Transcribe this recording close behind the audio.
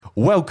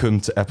Welcome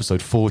to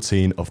episode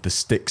 14 of the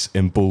Sticks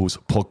and Balls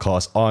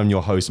podcast. I'm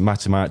your host,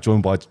 Matty Marett,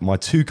 joined by my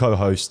two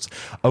co-hosts,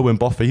 Owain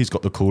Boffey, who's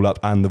got the call up,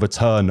 and the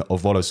return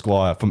of Rollo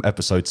Squire from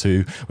episode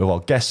 2 with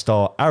our guest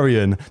star,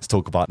 Arian, to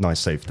talk about night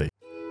safety.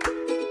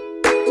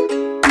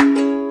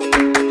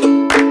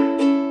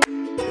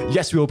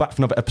 Yes, we're all back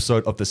for another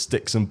episode of the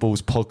Sticks and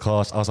Balls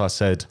podcast. As I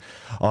said,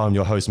 I'm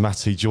your host,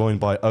 Matty,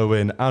 joined by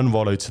Owain and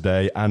Rollo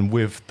today, and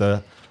with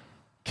the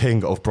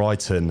king of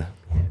Brighton,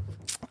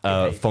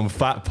 from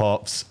Fat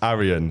Pops,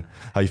 Arian.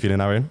 How you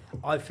feeling, Arian?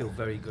 I feel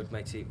very good,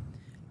 matey.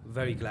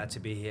 Very glad to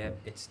be here.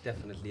 It's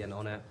definitely an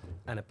honour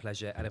and a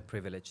pleasure and a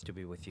privilege to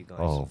be with you guys.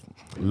 Oh,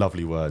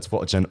 lovely words.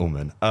 What a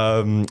gentleman.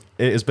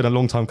 It has been a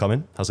long time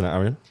coming, hasn't it,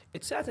 Arian?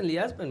 It certainly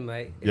has been,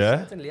 mate. It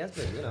Yeah? certainly has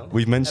been, you know.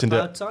 We've mentioned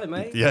About it. time,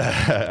 mate.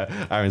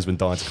 Yeah. Arian's been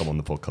dying to come on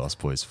the podcast,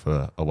 boys,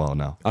 for a while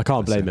now. I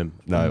can't blame him.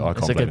 No, I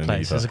can't blame him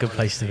either. It's a good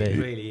place to It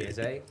be. really is,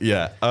 eh?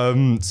 Yeah.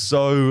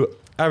 So,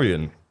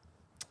 Arian,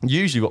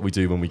 usually what we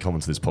do when we come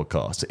onto this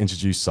podcast to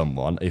introduce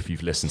someone, if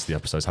you've listened to the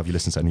episodes, have you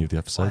listened to any of the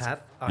episodes? I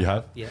have. You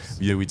have? Yes.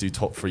 Yeah, we do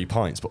top 3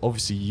 pints, but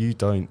obviously you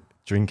don't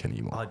drink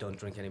anymore. I don't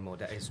drink anymore,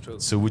 that is true.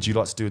 So would you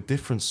like to do a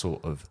different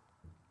sort of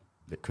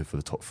liquid for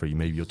the top 3?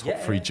 Maybe your top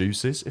 3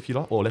 juices, if you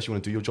like? Or unless you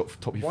want to do your top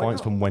 3 Why pints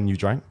not? from when you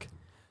drank?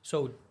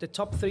 So, the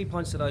top 3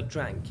 pints that I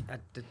drank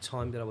at the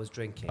time that I was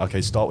drinking.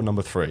 Okay, start with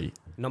number 3.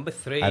 Number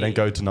 3. And then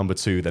go to number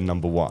 2, then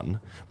number 1.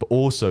 But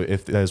also,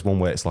 if there's one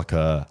where it's like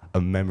a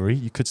memory,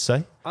 you could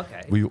say.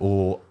 Okay.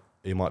 Or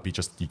it might be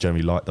just you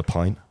generally like the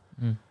pint.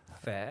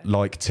 Fair.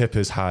 Like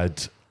Tipper's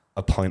had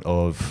a pint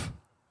of,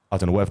 I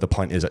don't know, whatever the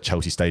pint is at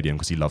Chelsea Stadium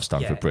because he loves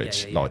Stamford Yeah,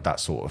 Bridge. yeah. Like that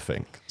sort of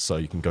thing. So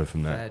you can go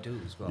from there. Fair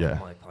dues. Well, Yeah.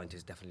 my pint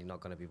is definitely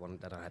not going to be one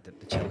that I had at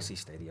the Chelsea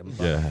Stadium.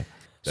 But Yeah.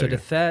 So the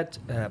third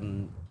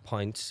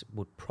pint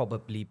would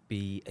probably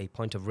be a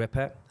pint of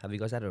Ripper. Have you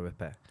guys had a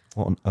Ripper?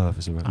 What on earth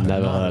is a Red Bull?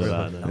 Never Oh, heard of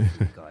Ripper, that. No.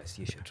 lovely, guys.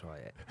 You should try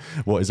it.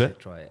 What is You it? should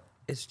try it.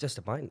 It's just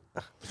a pint.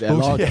 Is it a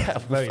lager? Yeah,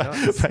 Very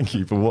nice. Thank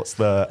you. But what's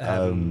the?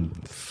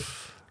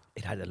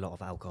 It had a lot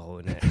of alcohol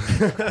in it.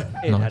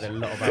 It had a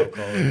lot of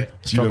alcohol in it.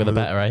 Stronger the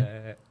better,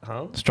 eh?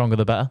 Huh? Stronger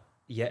the better.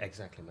 Yeah,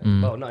 exactly, mate.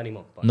 Mm. Well, not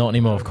anymore. But Not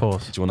anymore, of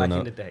course. Do you want back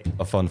to in the know day.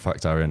 a fun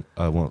fact, Arian?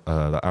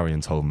 That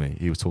Arian told me.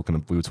 We were talking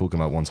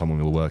about one time when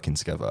we were working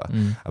together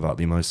about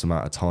the most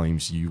amount of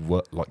times you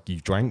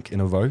drank in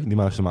a row, the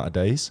most amount of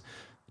days.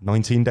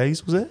 19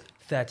 days was it?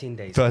 13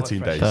 days. 13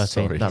 Not days. fresh.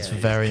 13. Sorry. That's Yeah.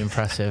 very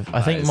impressive.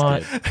 I think is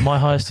my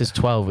highest is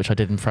 12, which I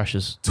did in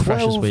Freshers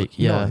 12 week.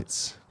 Yeah.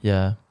 nights.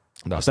 Yeah.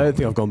 I That's don't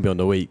think I've gone beyond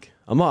a week.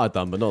 I might have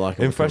done, but not like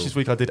in Freshers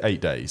Week I did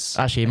 8 days.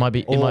 Actually, it might be.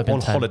 It Or might have been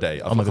on 10.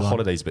 holiday. I Oh think my the God.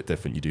 holiday's a bit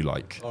different. You do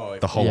like Oh,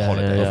 the whole yeah,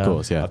 holiday. yeah, Of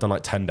course, yeah. I've done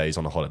like 10 days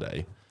on a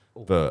holiday,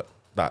 but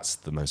that's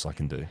the most I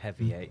can do.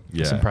 Heavy, eh?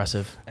 Yeah. It's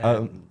impressive.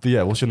 But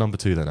yeah, what's your number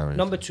 2 then, Arian?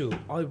 Number 2,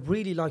 I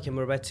really like a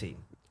Moretti.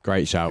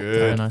 Great shout.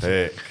 Very Good nice.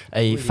 pick.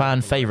 A Really fan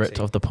like favourite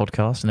Moretti. of the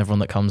podcast and everyone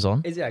that comes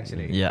on. Is it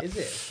actually? Yeah. Is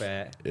it?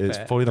 Fair. It's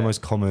fair, probably the fair.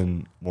 most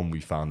common one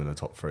we found in the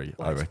top 3,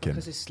 Well, I it's reckon.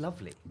 Because it's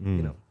lovely, Mm.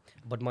 you know.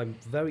 But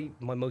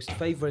my most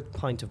favourite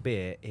pint of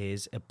beer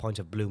is a pint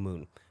of Blue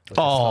Moon. with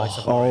a Oh. slice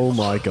of Oh orange.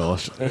 my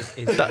gosh.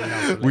 It's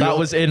lovely. That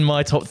was in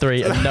my top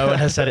 3 and no one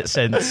has said it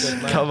since.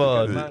 Good man, Come good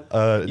on.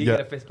 man. You yeah.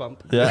 get a fist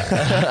bump.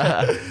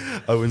 Yeah.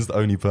 Owen's the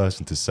only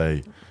person to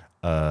say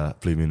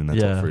Blue Moon in their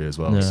Yeah. top 3 as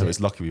well. Yeah. So it's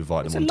lucky we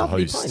invited It's him a on to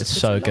lovely host. pint. It's It's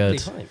so a lovely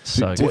good. pint.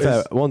 So To be good.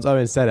 fair, once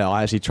Owen said it,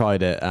 I actually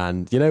tried it,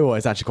 and you know what?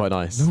 It's actually quite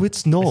nice. No,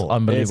 it's not. It's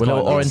unbelievable. It's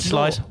Little quite orange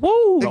nice. slice.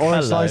 Woo! The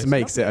orange Hello. slice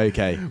makes it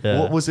okay. Yeah.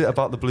 What was it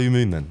about the Blue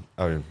Moon then,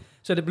 Owen?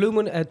 So the Blue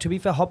Moon, to be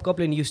fair,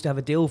 Hobgoblin used to have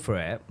a deal for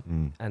it,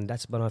 Mm. and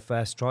that's when I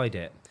first tried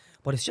it.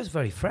 But it's just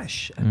very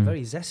fresh and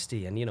very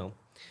zesty, and you know.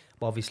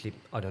 But obviously,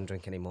 I don't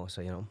drink anymore,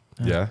 so you know.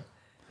 Yeah.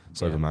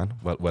 Sober Yeah. man.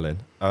 Well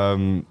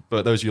in.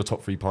 But those are your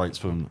top 3 pints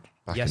from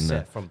back Yes, in the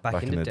sir, from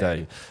back in the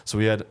day. So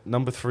we had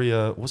number 3,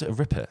 was it a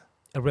Rip It?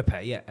 A Ripper,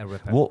 yeah, a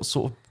Ripper. What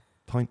sort of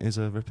pint is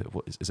a Rip It?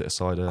 What is it a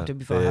cider? To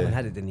be fair, I beer? haven't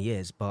had it in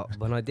years, but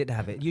when I did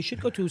have it, you should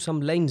go to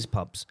some Lanes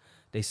pubs.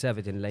 They serve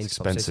it in Lanes It's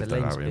pubs. So expensive it's a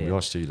though, Lanes Arian. beer. We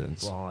are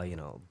students. Well, you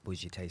know,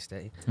 bougie taste,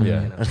 eh?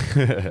 Yeah. You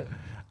know,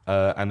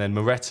 And then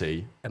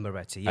Moretti, a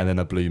Moretti, yeah. and then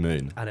a Blue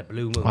Moon. And a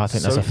Blue Moon. I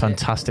think that's So- a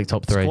fantastic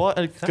top It's 3. quite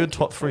a good you,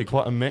 top 3,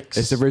 quite a mix.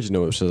 It's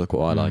original, which is what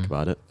I like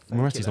about it.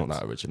 Moretti's you, not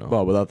lads. that original.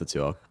 Well, the other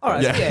two are. All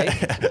right, Yeah.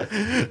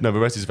 okay. No,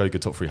 Moretti's a very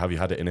good top 3. Have you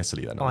had it in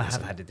Italy then? Oh, I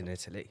obviously? have had it in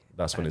Italy.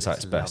 That's when And it's at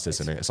its best, lovely.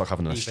 isn't it? It's like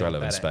having an Even Estrella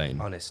in better, Spain.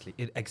 Honestly,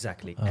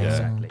 exactly, Oh.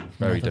 exactly.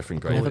 Very Never-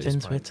 different grade. Never Gorgeous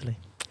been to pint. Italy.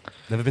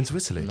 Never been to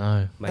Italy?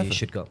 No. Mate, you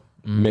should go.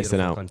 Missing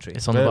Beautiful out. Country.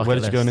 It's on the Where, bucket where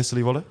did you go in list.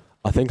 Italy, Rollo?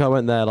 I think I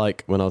went there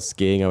like when I was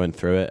skiing. I went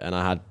through it, and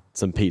I had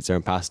some pizza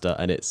and pasta,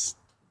 and it's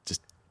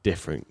just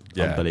different.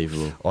 Yeah.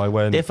 Unbelievable. I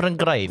went... Different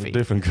gravy.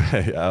 Different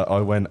grade. I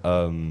went...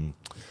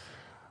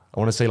 I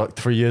want to say like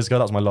 3 years ago.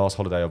 That was my last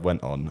holiday I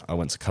went on. I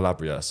went to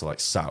Calabria, so like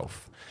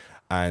south.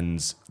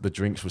 And the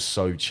drinks were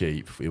so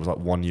cheap. It was like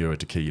 €1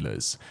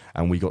 tequilas.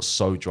 And we got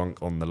so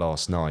drunk on the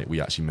last night,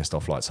 we actually missed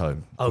our flights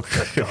home. Oh,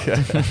 good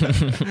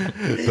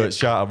God. But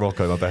shout out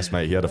Rocco, my best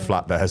mate. He had a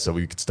flat there, so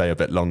we could stay a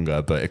bit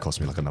longer, but it cost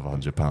me like another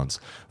 £100.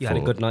 You had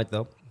a good night,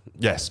 though.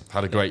 Yes,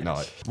 had a great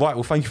night. Right,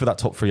 well, thank you for that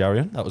top 3,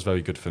 Arian. That was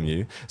very good from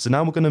you. So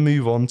now we're going to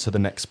move on to the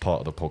next part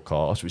of the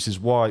podcast, which is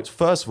why,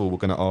 first of all, we're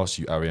going to ask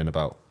you, Arian,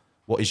 about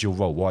what is your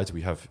role? Why do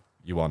we have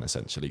you on,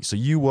 essentially? So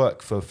you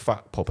work for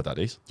Fat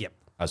Poppadaddys. Yep.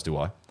 As do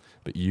I.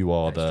 But you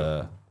are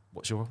That's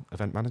what's your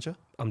event manager?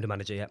 I'm the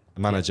manager, yeah.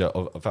 The manager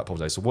of Fat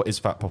Poppadaddys. So what is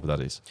Fat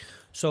Poppadaddys?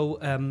 So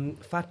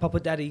Fat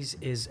Poppadaddys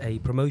is a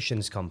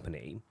promotions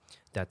company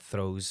that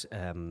throws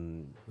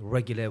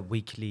regular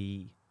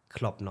weekly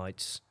club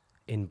nights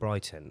in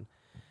Brighton.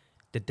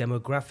 The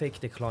demographic,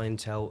 the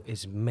clientele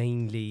is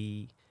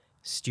mainly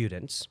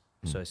students.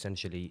 So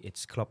essentially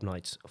it's club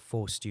nights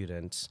for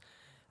students.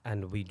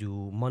 And we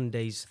do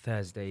Mondays,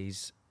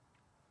 Thursdays,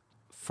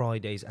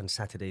 Fridays and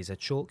Saturdays at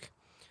Chalk.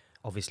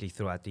 Obviously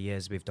throughout the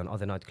years we've done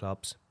other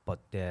nightclubs, but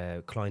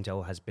the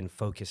clientele has been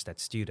focused at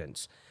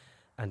students.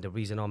 And the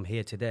reason I'm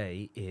here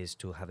today is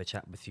to have a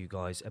chat with you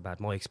guys about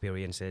my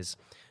experiences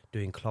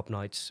doing club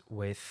nights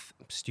with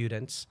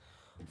students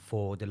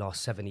for the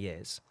last 7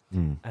 years.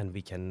 And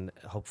we can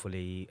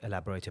hopefully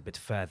elaborate a bit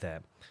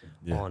further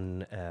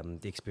on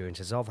the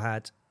experiences I've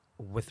had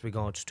with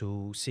regards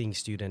to seeing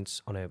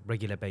students on a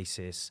regular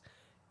basis,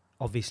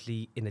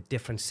 obviously in a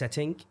different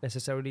setting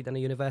necessarily than a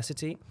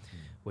university,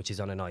 which is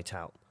on a night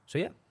out. So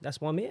yeah,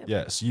 that's why I'm here.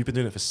 Yeah, so you've been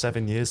doing it for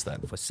 7 years then?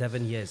 For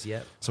 7 years,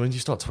 yeah. So when did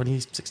you start?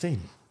 2016?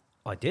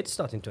 I did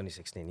start in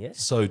 2016,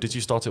 yes. So did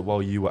you start it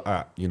while you were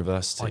at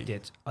university?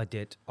 I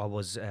did. I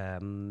was, I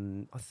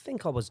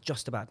think I was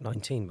just about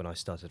 19 when I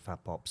started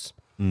Fat Pops.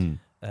 Mm.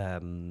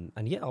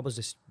 And yeah, I was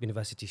a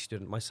university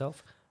student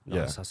myself. Not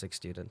Yeah. a Sussex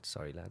student,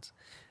 sorry lads.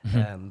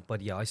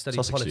 But yeah, I studied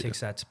Sussex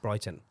politics at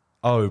Brighton.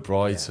 Oh,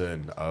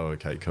 Brighton. Oh,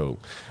 okay, cool.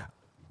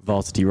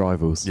 Varsity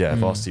rivals. Yeah,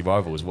 Varsity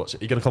Rivals. Watch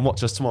it. You going to come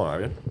watch us tomorrow,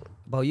 Arian?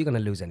 Well, you're going to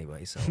lose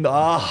anyway, so.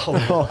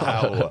 Oh,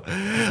 wow.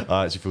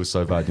 I actually feel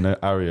so bad. You know,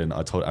 Arian,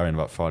 I told Arian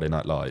about Friday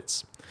Night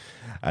Lights,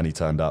 and he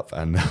turned up,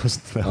 and there was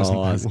no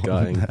that's one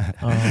gutting.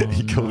 there.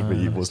 He called me.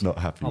 He was not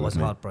happy I with was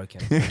me.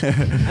 heartbroken.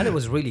 And it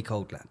was really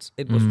cold, lads.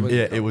 It was really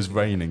Yeah, cold. it was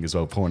raining as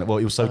well, pouring. Well,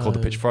 it was so cold the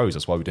pitch froze.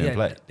 That's why we didn't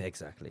play.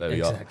 Exactly. There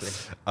we are.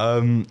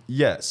 Exactly.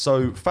 Yeah,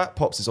 so Fat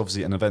Pops is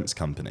obviously an events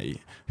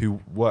company who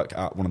work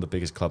at one of the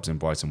biggest clubs in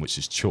Brighton, which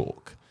is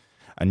Chalk.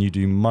 And you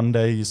do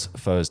Mondays,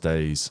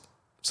 Thursdays,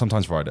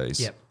 sometimes Fridays,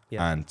 Yep.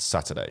 and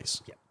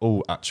Saturdays, Yep.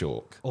 all at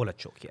Chalk. All at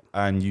Chalk, yeah.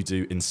 And you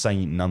do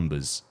insane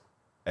numbers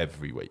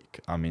every week.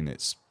 I mean,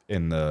 it's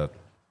in the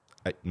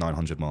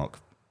 900 mark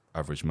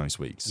average most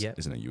weeks, Yeah.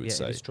 isn't it, you would Yeah,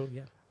 say? it is true,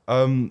 yeah.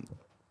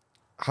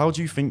 Why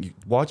do you think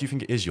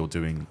it is you're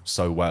doing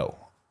so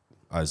well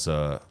as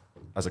a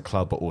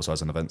club, but also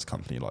as an events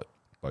company, like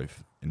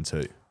both in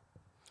two?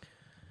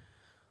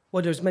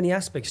 Well, there's many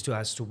aspects to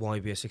as to why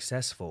we are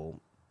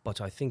successful,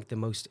 but I think the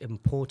most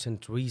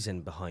important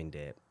reason behind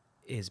it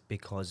is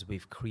because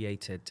we've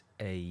created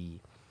a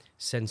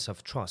sense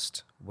of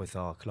trust with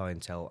our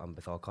clientele and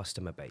with our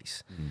customer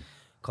base.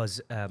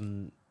 Because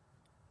in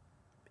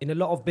a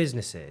lot of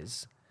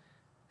businesses,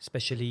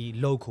 especially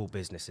local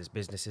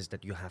businesses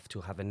that you have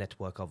to have a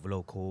network of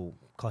local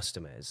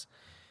customers,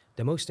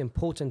 the most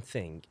important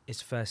thing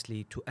is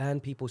firstly to earn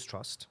people's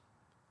trust,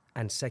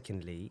 and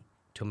secondly,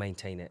 to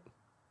maintain it.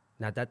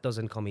 Now, that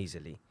doesn't come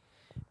easily,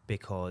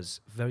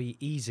 because very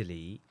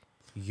easily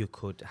you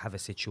could have a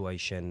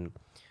situation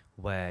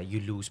where you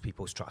lose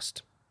people's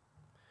trust.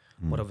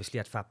 But obviously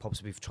at Fat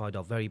Pops, we've tried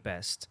our very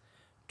best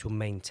to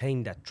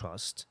maintain that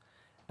trust.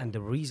 And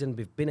the reason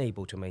we've been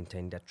able to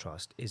maintain that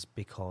trust is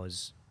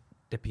because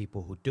the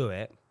people who do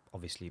it,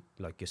 obviously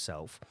like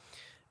yourself,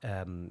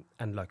 and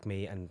like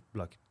me and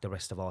like the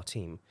rest of our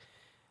team,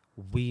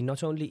 we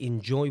not only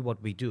enjoy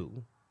what we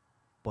do,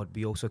 but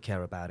we also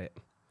care about it.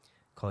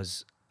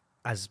 Because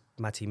as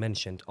Matty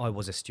mentioned, I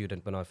was a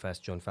student when I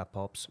first joined Fat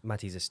Pops.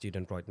 Matty's a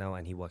student right now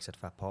and he works at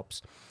Fat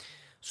Pops.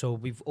 So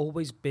we've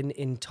always been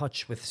in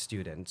touch with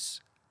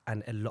students,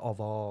 and a lot of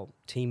our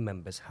team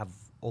members have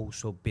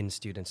also been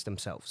students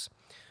themselves.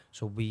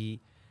 So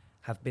we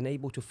have been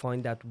able to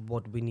find out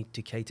what we need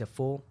to cater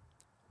for,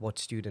 what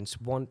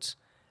students want,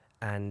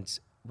 and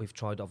we've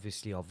tried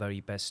obviously our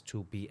very best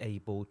to be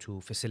able to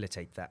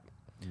facilitate that.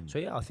 So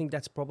yeah, I think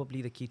that's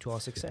probably the key to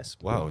our success.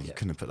 Wow, you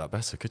couldn't have put that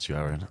better, could you,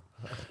 Arian?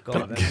 Go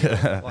on,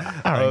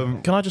 then.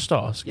 Aaron, can I just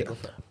ask? Yeah, go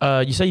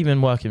for it. You say you've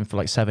been working for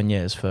like 7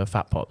 years for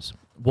Fat Pops.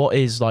 What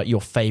is like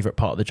your favourite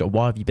part of the job?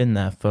 Why have you been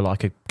there for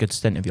like a good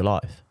stint of your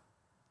life?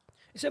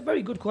 It's a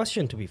very good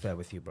question, to be fair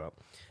with you, bro.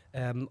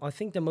 I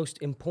think the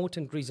most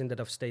important reason that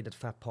I've stayed at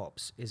Fat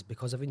Pops is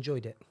because I've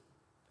enjoyed it.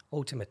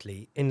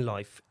 Ultimately, in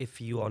life,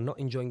 if you are not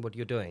enjoying what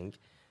you're doing,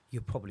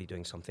 you're probably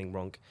doing something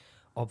wrong.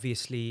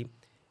 Obviously,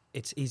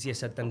 it's easier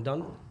said than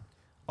done.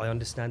 I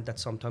understand that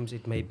sometimes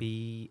it may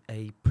be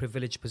a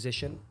privileged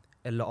position.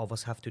 A lot of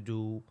us have to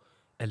do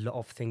a lot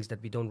of things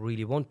that we don't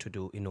really want to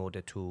do in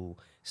order to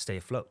stay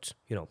afloat.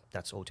 You know,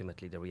 that's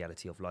ultimately the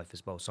reality of life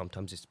as well.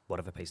 Sometimes it's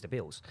whatever pays the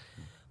bills.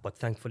 But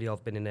thankfully,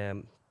 I've been in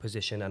a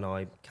position, and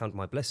I count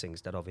my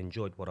blessings, that I've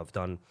enjoyed what I've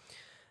done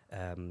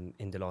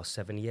in the last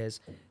 7 years.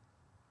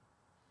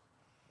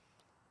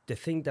 The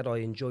thing that I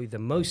enjoy the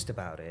most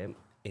about it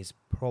is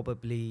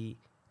probably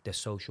the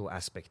social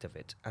aspect of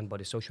it. And by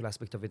the social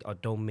aspect of it, I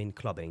don't mean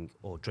clubbing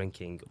or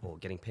drinking or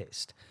getting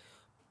pissed,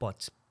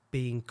 but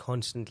being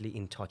constantly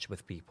in touch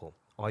with people.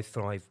 I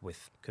thrive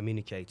with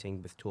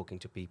communicating, with talking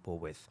to people,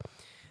 with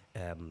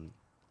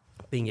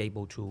being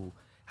able to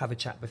have a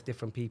chat with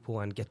different people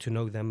and get to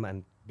know them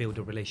and build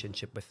a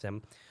relationship with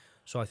them.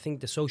 So I think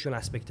the social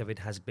aspect of it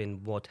has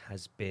been what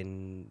has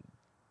been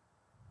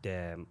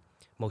the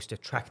most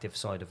attractive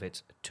side of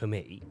it to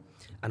me.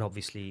 And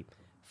obviously,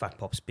 Fat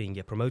Pops being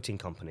a promoting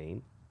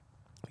company,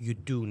 you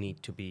do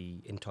need to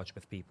be in touch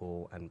with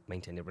people and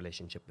maintain a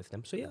relationship with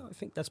them. So yeah, I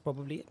think that's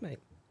probably it, mate.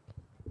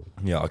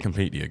 Yeah, I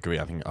completely agree.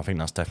 I think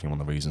that's definitely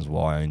one of the reasons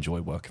why I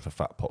enjoy working for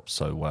Fat Pops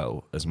so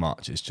well as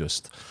much. It's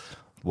just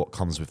what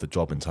comes with the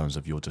job in terms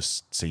of you're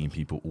just seeing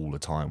people all the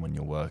time when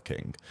you're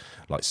working.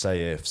 Like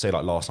say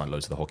like last night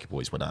loads of the hockey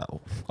boys went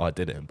out. I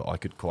didn't, but I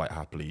could quite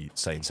happily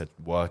say instead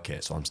work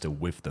it, so I'm still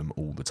with them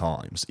all the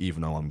time. So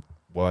even though I'm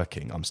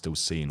working, I'm still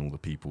seeing all the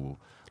people,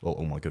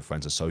 all my good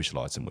friends are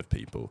socialising with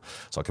people.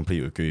 So I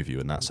completely agree with you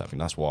in that sense. I think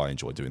that's why I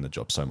enjoy doing the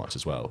job so much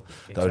as well.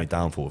 Exactly. The only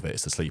downfall of it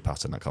is the sleep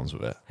pattern that comes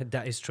with it.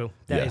 That is true.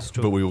 That is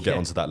true. But we will get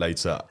onto that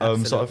later.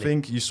 So I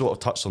think you sort of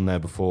touched on there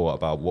before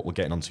about what we're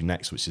getting onto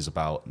next, which is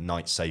about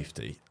night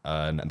safety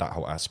and that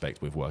whole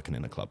aspect with working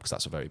in a club, because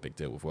that's a very big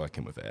deal with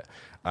working with it.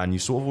 And you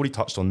sort of already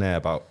touched on there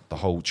about the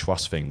whole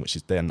trust thing, which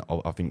is then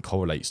I think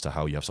correlates to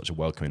how you have such a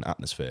welcoming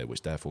atmosphere,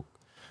 which therefore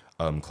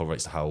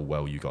correlates to how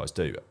well you guys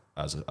do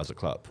as a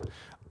club.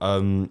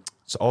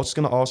 So I was just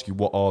going to ask you,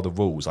 what are the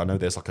rules? I know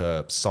there's like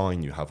a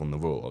sign you have on the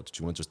rule. Do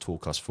you want to just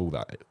talk us through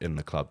that in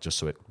the club, just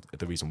so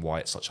the reason why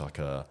it's such like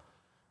a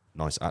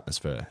nice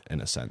atmosphere in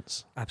a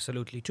sense?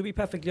 Absolutely. To be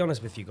perfectly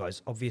honest with you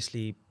guys,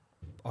 obviously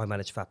I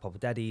manage Fat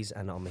Poppadaddys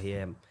and I'm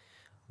here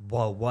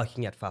while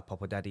working at Fat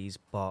Poppadaddys,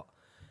 but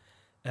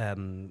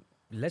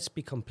let's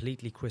be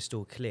completely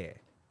crystal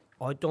clear.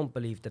 I don't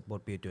believe that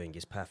what we're doing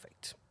is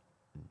perfect.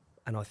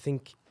 And I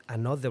think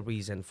another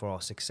reason for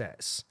our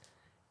success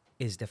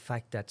is the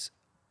fact that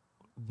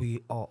we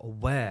are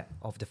aware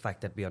of the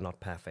fact that we are not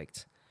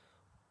perfect,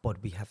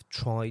 but we have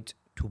tried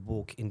to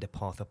walk in the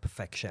path of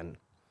perfection,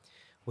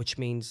 which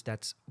means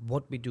that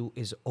what we do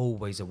is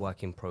always a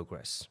work in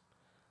progress.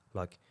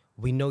 Like,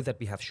 we know that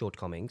we have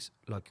shortcomings,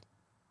 like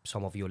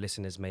some of your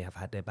listeners may have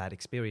had a bad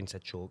experience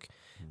at Chalk,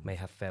 may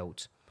have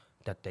felt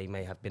that they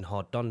may have been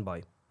hard done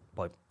by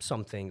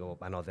something or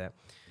another.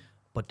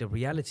 But the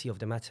reality of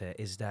the matter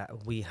is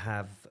that we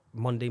have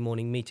Monday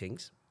morning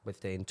meetings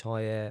with the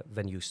entire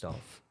venue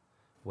staff,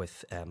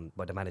 with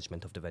by the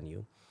management of the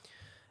venue,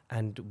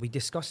 and we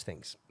discuss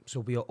things.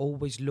 So we are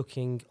always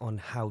looking on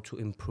how to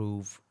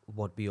improve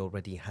what we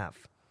already have.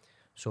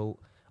 So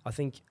I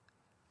think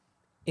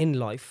in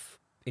life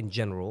in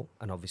general,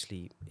 and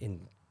obviously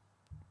in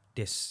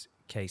this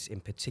case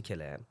in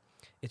particular,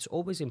 it's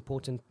always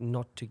important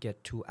not to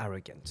get too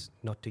arrogant,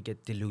 not to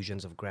get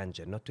delusions of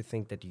grandeur, not to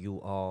think that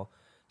you are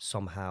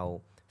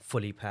somehow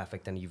fully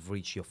perfect and you've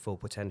reached your full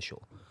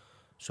potential.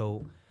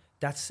 So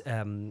that's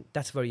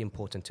very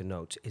important to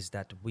note, is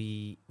that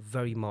we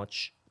very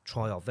much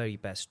try our very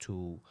best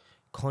to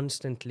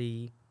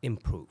constantly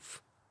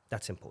improve.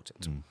 That's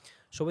important.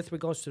 So with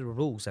regards to the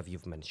rules that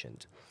you've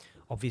mentioned,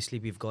 obviously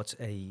we've got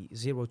a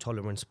zero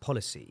tolerance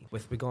policy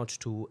with regards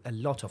to a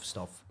lot of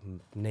stuff,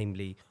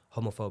 namely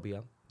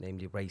homophobia,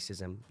 namely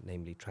racism,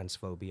 namely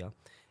transphobia,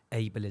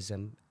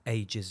 ableism,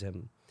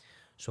 ageism.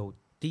 So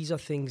these are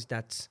things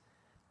that,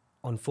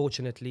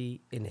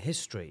 unfortunately, in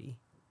history,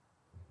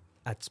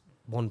 at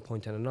one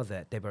point and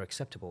another, they were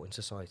acceptable in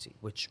society,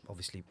 which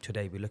obviously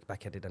today we look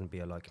back at it and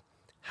be like,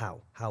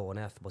 how on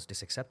earth was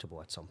this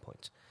acceptable at some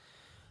point?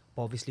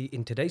 But obviously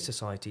in today's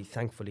society,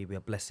 thankfully, we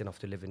are blessed enough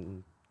to live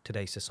in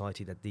today's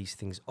society that these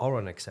things are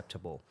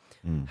unacceptable.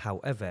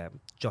 However,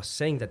 just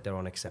saying that they're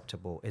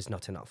unacceptable is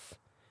not enough.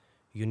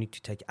 You need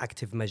to take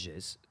active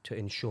measures to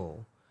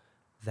ensure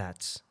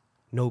that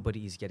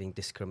nobody is getting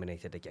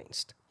discriminated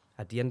against.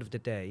 At the end of the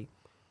day,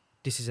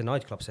 this is a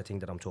nightclub setting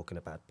that I'm talking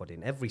about, but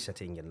in every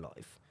setting in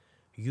life,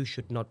 you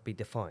should not be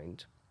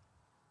defined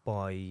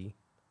by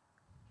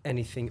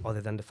anything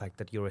other than the fact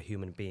that you're a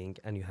human being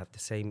and you have the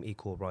same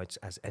equal rights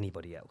as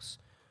anybody else.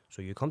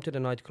 So you come to the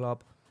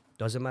nightclub,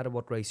 doesn't matter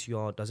what race you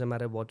are, doesn't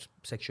matter what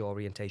sexual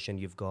orientation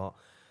you've got,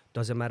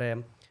 doesn't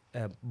matter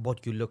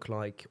what you look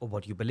like or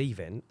what you believe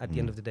in. At the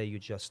end of the day, you're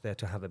just there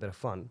to have a bit of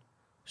fun.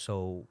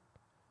 So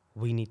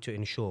we need to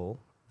ensure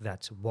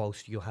that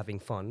whilst you're having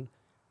fun,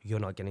 you're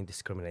not getting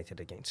discriminated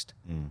against.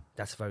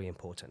 That's very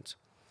important.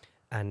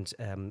 And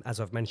as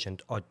I've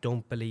mentioned, I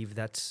don't believe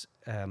that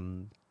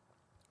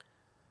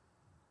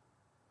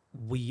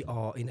we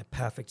are in a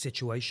perfect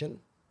situation.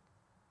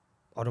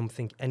 I don't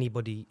think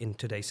anybody in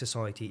today's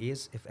society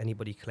is. If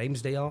anybody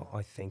claims they are,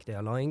 I think they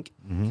are lying.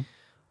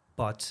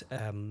 But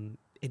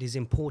it is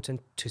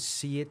important to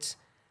see it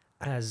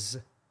as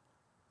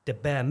the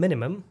bare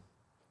minimum,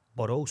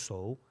 but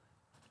also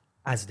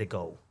as the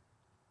goal.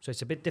 So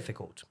it's a bit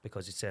difficult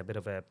because it's a bit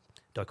of a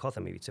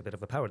dichotomy, it's a bit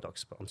of a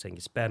paradox, but I'm saying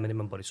it's bare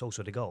minimum, but it's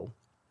also the goal.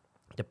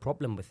 The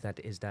problem with that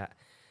is that,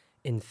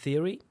 in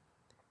theory,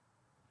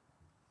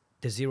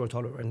 the zero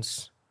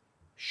tolerance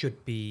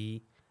should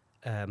be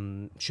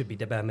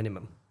the bare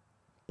minimum.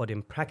 But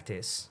in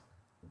practice,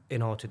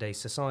 in our today's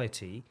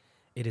society,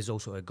 it is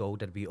also a goal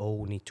that we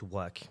all need to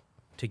work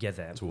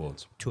together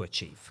Towards. to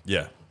achieve.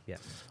 Yeah. Yeah.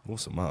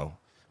 Awesome. Wow.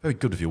 Very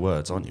good with your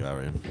words, aren't you,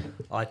 Arian?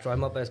 I try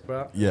my best,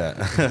 bro.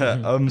 Yeah.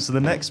 So the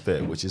next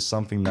bit, which is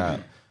something that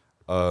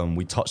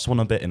we touched on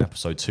a bit in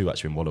episode 2,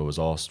 actually, when Rollo was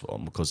asked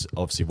on, because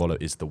obviously Rollo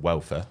is the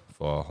welfare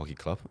for our hockey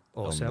club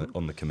Awesome.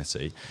 on the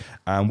committee.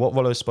 And what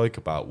Rollo spoke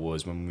about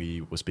was when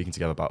we were speaking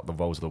together about the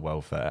roles of the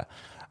welfare,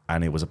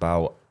 and it was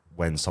about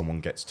when someone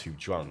gets too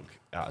drunk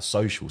at a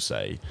social,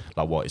 say,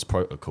 like what his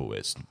protocol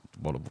is.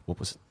 What do you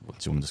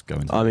want to just go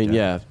into? I that mean, again?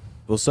 yeah.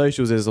 Well,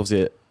 socials is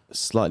obviously a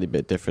slightly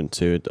bit different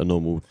to a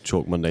normal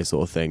Chalk Monday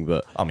sort of thing,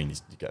 but I mean,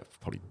 you get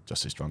probably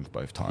just as drunk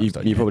both times,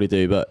 don't you probably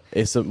do. But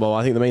it's well,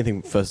 I think the main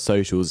thing for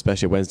socials,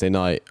 especially Wednesday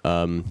night,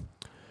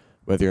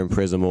 whether you're in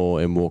Prism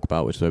or in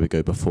Walkabout, which is where we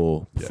go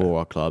before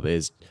our club,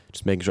 is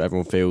just making sure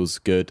everyone feels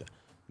good,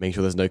 making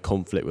sure there's no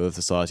conflict with other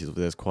societies.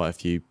 There's quite a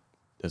few.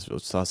 There's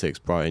Sussex,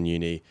 Brighton,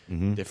 Uni,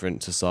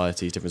 different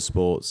societies, different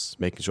sports,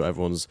 making sure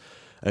everyone's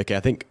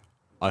okay.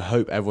 I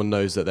hope everyone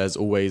knows that there's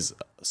always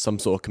some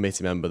sort of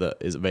committee member that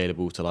is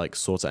available to like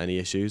sort out any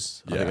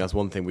issues. I think that's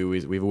one thing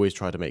we've always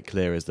tried to make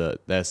clear, is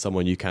that there's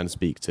someone you can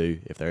speak to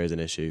if there is an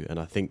issue, and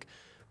I think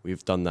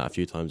we've done that a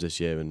few times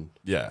this year, and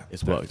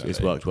it's worked. It's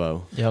worked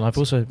well. Yeah, and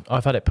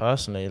I've had it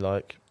personally.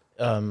 Like,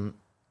 I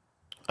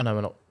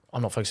know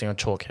I'm not focusing on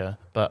Chalk here,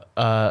 but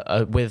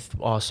with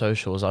our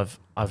socials, I've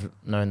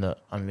known that.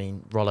 I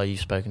mean, Rollo,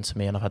 you've spoken to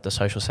me, and I've had the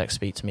social sex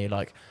speak to me.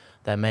 Like,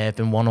 there may have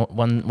been one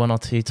or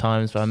two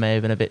times where I may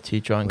have been a bit too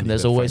drunk, and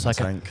there's always like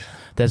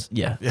that's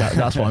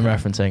what I'm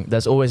referencing.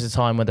 There's always a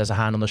time when there's a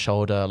hand on the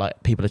shoulder,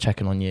 like people are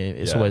checking on you.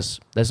 It's always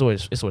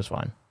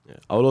fine. Yeah.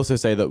 I will also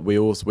say that we're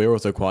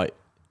also quite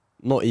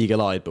not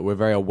eagle-eyed, but we're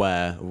very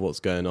aware of what's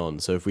going on.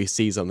 So if we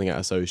see something at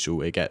a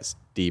social, it gets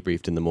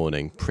debriefed in the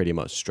morning pretty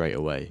much straight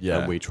away. Yeah.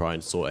 And we try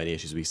and sort any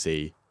issues we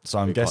see. So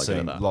I'm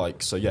guessing,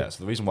 so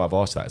the reason why I've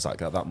asked that is like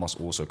that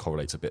must also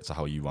correlate a bit to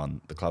how you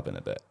run the club in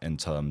a bit, in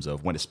terms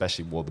of when,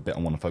 especially the bit I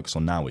want to focus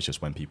on now is just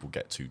when people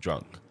get too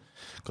drunk.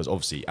 Because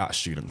obviously at a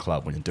student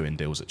club, when you're doing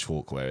deals at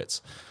Chalk where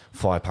it's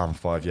 £5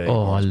 5 yeah.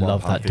 Oh, I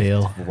love that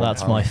deal.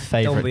 That's my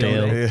favourite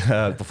deal.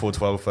 Yeah, before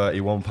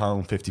 12:30,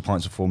 £1 50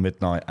 pints before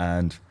midnight,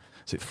 and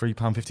is it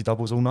 £3.50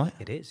 doubles all night?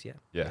 It is, yeah.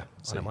 Yeah.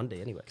 On a Monday,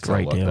 anyway.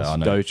 Great deals.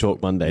 Go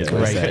Chalk Mondays.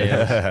 Great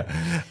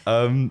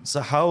deals. So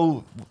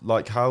how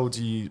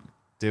do you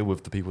deal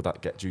with the people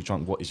that get too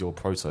drunk? What is your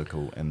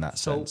protocol in that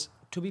sense?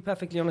 To be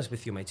perfectly honest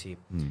with you, matey,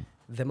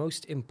 the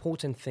most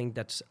important thing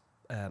that's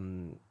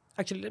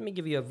actually, let me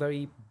give you a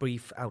very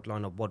brief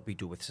outline of what we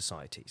do with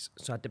societies.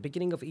 So at the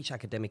beginning of each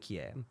academic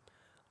year,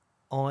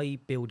 I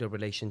build a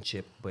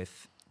relationship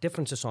with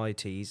different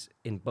societies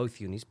in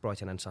both unis,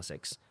 Brighton and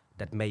Sussex,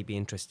 that may be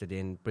interested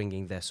in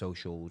bringing their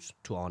socials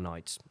to our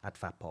nights at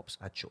Fat Pops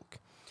at Chalk.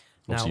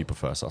 Obviously, you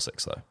prefer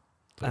Sussex, though.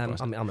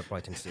 I'm a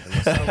Brighton student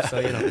myself, so,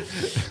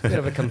 a bit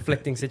of a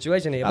conflicting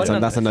situation here.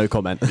 That's a no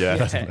comment.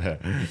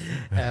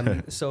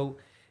 Yeah. So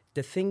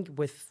the thing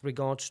with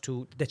regards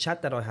to the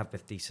chat that I have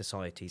with these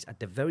societies at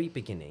the very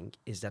beginning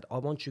is that I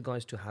want you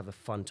guys to have a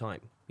fun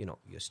time.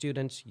 You're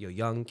students, you're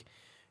young,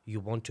 you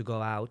want to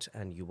go out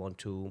and you want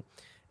to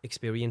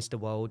experience the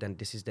world, and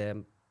this is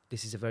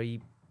a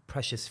very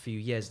precious few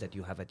years that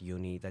you have at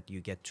uni, that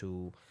you get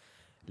to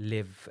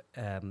live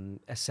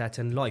a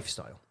certain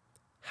lifestyle.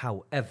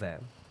 However,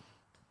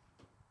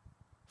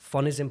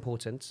 fun is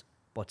important,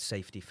 but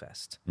safety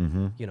first.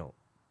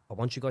 I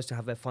want you guys to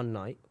have a fun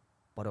night,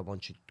 but I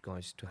want you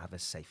guys to have a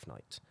safe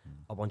night.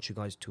 I want you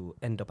guys to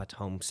end up at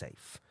home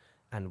safe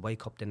and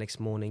wake up the next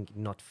morning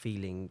not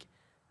feeling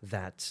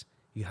that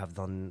you have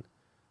done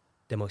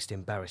the most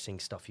embarrassing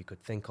stuff you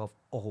could think of,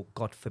 or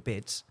God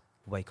forbid,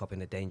 wake up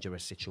in a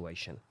dangerous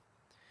situation.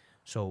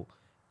 So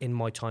in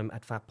my time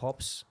at Fat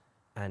Pops,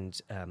 and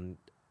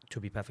to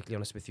be perfectly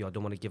honest with you, I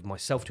don't want to give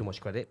myself too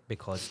much credit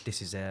because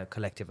this is a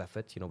collective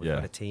effort. We've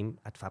got a team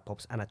at Fat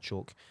Pops and at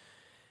Chalk.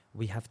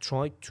 We have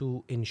tried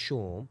to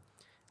ensure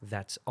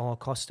that our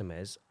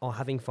customers are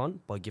having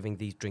fun by giving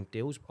these drink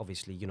deals.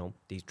 Obviously,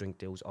 these drink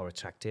deals are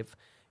attractive,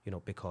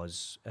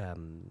 because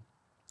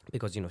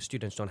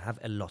students don't have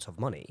a lot of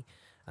money.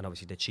 And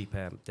obviously, the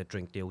cheaper the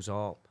drink deals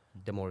are,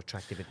 the more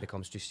attractive it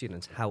becomes to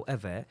students.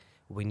 However,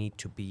 we need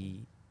to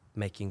be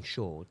making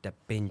sure that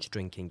binge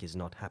drinking is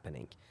not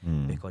happening,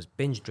 because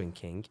binge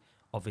drinking,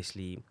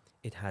 obviously,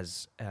 it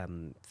has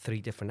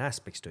 3 different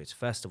aspects to it.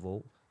 First of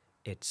all,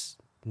 it's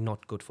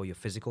not good for your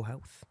physical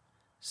health.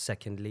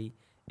 Secondly,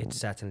 it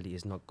certainly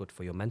is not good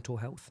for your mental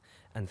health.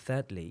 And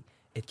thirdly,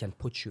 it can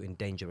put you in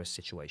dangerous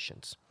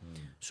situations.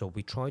 So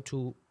we try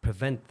to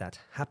prevent that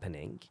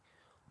happening.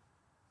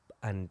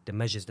 and the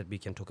measures that we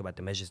can talk about,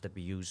 the measures that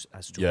we use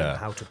as to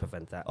how to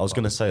prevent that. I was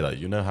going to say that,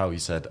 you know how he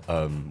said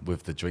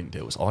with the drink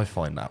deals, I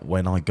find that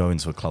when I go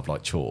into a club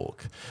like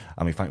Chalk,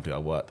 I mean, thankfully I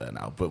work there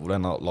now, but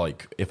when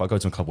if I go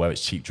to a club where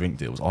it's cheap drink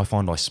deals, I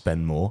find I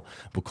spend more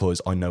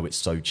because I know it's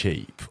so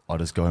cheap. I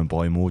just go and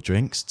buy more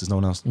drinks. Does no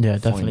one else? Yeah,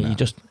 definitely.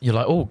 You're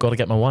like, oh, got to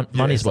get my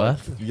money's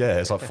worth.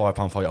 It's like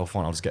 £5, I'll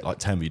fine, I'll just get like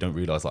 10, but you don't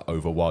realise like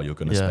over a while you're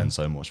going to spend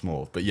so much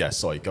more. But yeah,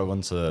 sorry, go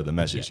on to the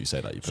measures you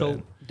say that you put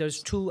in.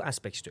 There's two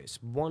aspects to it.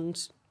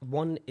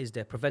 One is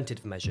the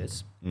preventative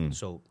measures.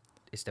 So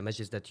it's the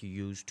measures that you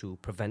use to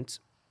prevent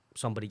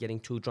somebody getting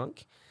too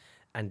drunk.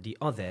 And the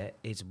other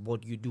is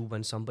what you do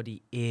when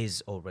somebody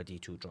is already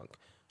too drunk.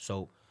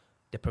 So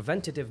the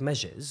preventative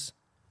measures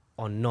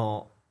are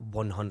not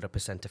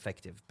 100%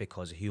 effective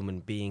because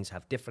human beings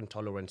have different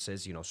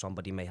tolerances. You know,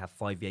 somebody may have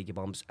 5 Jaeger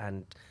bombs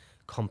and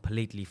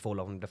completely fall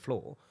on the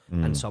floor,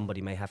 and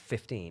somebody may have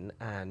 15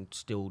 and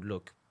still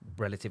look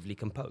relatively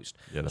composed.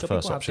 Yeah, the so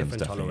first people have option is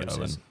different definitely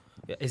tolerances. Owen.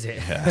 Yeah, is it?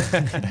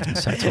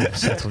 Yeah.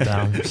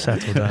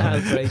 settle down.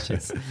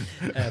 Outrageous.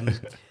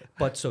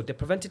 But so the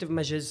preventative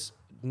measures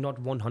not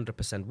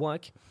 100%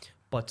 work,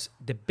 but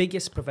the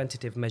biggest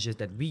preventative measures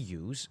that we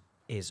use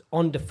is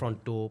on the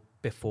front door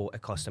before a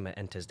customer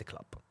enters the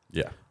club.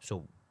 Yeah.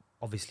 So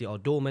obviously our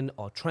doormen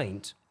are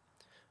trained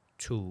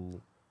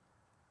to,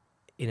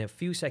 in a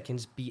few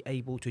seconds, be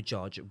able to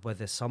judge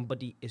whether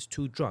somebody is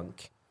too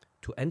drunk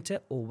to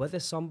enter or whether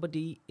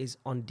somebody is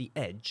on the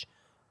edge.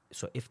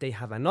 So if they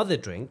have another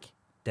drink,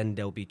 then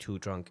they'll be too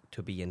drunk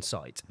to be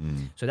inside.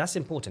 So that's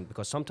important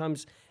because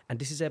sometimes, and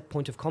this is a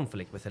point of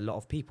conflict with a lot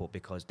of people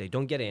because they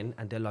don't get in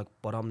and they're like,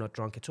 but I'm not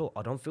drunk at all.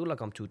 I don't feel like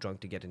I'm too drunk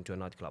to get into a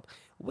nightclub.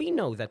 We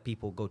know that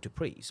people go to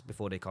prees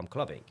before they come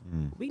clubbing.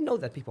 We know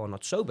that people are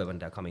not sober when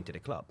they're coming to the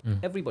club.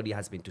 Everybody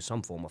has been to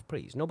some form of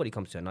prees. Nobody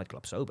comes to a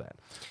nightclub sober.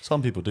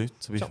 Some people do,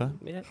 to be fair.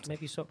 Yeah,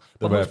 maybe so.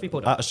 But But most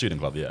people don't. at a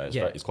student club,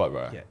 it's quite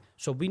rare. Yeah.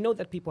 So we know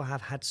that people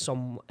have had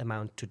some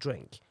amount to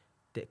drink.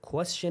 The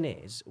question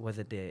is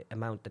whether the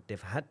amount that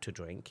they've had to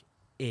drink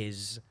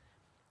has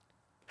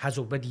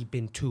already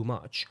been too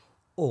much,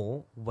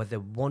 or whether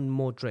one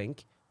more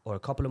drink or a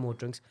couple of more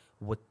drinks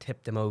would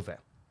tip them over.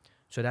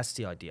 So that's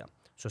the idea.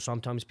 So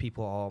sometimes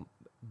people are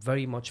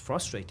very much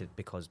frustrated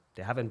because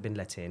they haven't been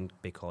let in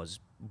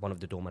because one of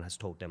the doormen has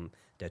told them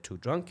they're too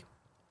drunk.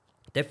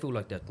 They feel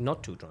like they're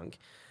not too drunk,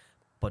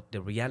 but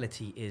the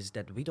reality is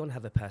that we don't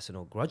have a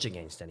personal grudge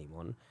against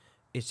anyone.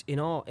 It's in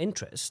our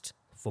interest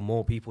for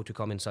more people to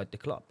come inside the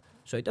club.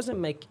 So it doesn't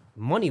make,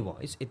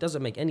 money-wise, it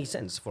doesn't make any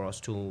sense for us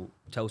to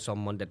tell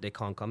someone that they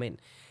can't come in.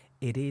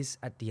 It is,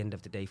 at the end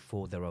of the day,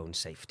 for their own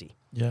safety.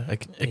 Yeah,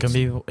 it can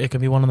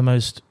be one of the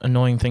most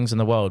annoying things in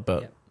the world,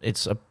 but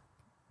it's a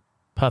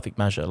perfect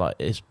measure. Like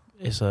it's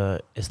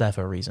there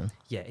for a reason.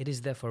 Yeah, it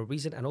is there for a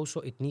reason, and also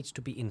it needs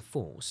to be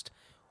enforced,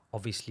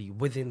 obviously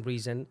within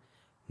reason.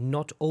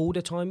 Not all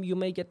the time you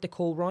may get the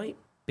call right,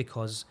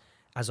 because,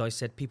 as I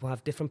said, people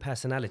have different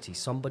personalities.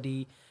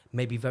 Somebody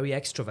may be very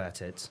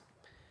extroverted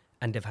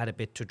and they've had a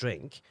bit to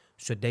drink,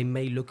 so they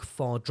may look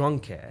far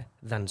drunker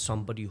than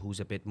somebody who's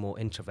a bit more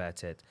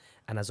introverted.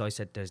 And as I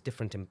said, there's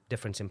difference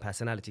in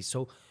personalities.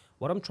 So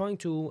what I'm trying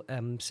to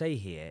say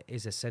here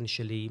is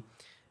essentially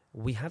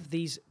we have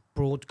these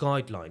broad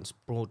guidelines,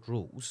 broad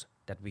rules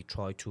that we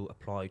try to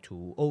apply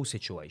to all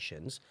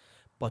situations,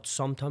 but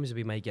sometimes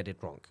we may get it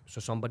wrong. So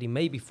somebody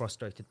may be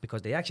frustrated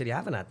because they actually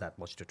haven't had that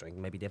much to drink.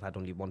 Maybe they've had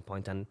only 1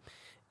 pint and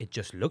it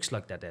just looks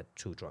like that they're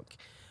too drunk.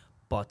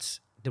 But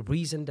the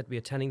reason that we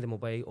are turning them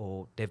away,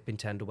 or they've been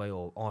turned away,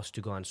 or asked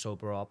to go and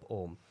sober up,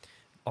 or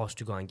asked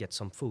to go and get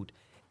some food,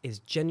 is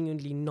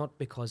genuinely not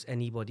because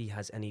anybody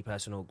has any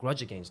personal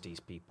grudge against these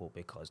people,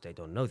 because they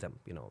don't know them.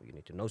 You know, you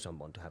need to know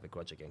someone to have a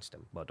grudge against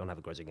them. Well, don't have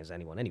a grudge against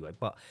anyone anyway.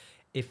 But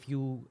if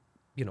you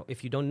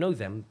don't know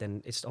them,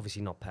 then it's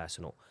obviously not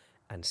personal.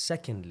 And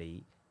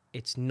secondly,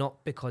 it's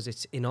not because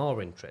it's in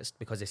our interest,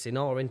 because it's in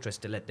our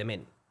interest to let them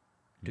in,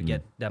 to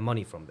get their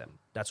money from them.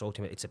 That's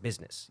ultimately, it's a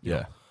business. You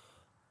know?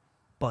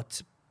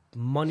 But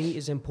money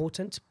is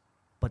important,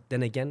 but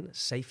then again,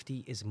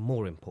 safety is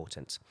more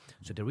important.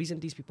 So the reason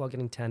these people are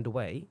getting turned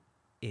away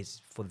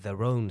is for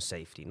their own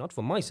safety, not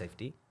for my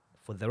safety,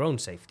 for their own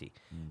safety,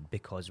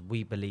 because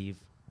we believe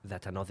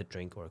that another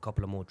drink or a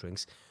couple of more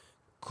drinks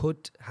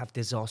could have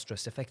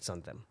disastrous effects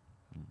on them.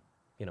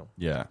 You know.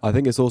 Yeah. I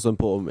think it's also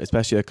important,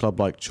 especially a club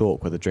like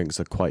Chalk where the drinks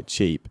are quite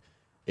cheap,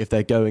 if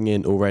they're going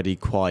in already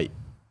quite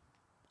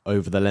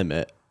over the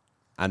limit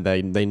and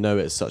they know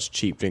it's such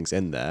cheap drinks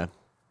in there,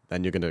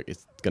 then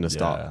it's gonna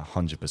start. Yeah,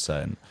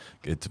 100%.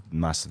 It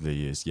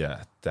massively is.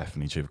 Yeah,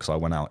 definitely true. Because I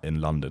went out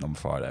in London on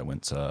Friday. I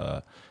went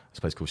to this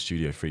place called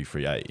Studio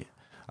 338,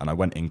 and I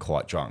went in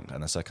quite drunk.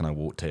 And the second I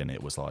walked in,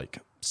 it was like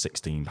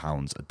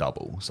 £16 a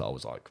double. So I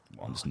was like,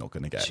 well, I'm just not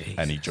going to get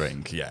any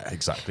drink. Yeah,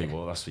 exactly.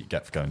 Well, that's what you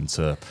get for going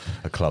to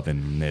a club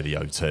in near the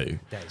O2.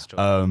 That is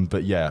true.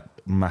 But yeah,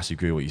 massively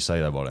agree with what you say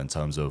there, Rollo, in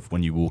terms of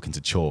when you walk into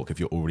Chalk, if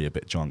you're already a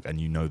bit drunk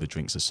and you know the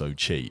drinks are so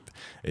cheap,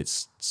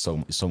 it's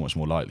so much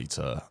more likely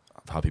to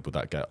how people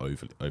that get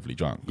overly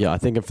drunk. Yeah, I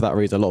think for that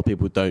reason, a lot of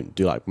people don't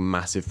do like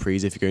massive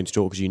prees if you're going to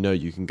chalk, because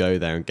you can go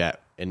there and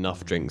get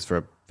enough drinks for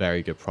a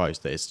very good price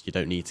that you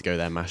don't need to go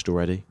there mashed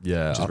already.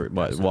 Yeah,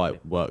 which is why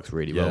it works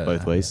really well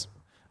both ways.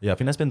 Yeah, I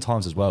think there's been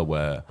times as well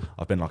where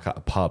I've been like at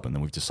a pub and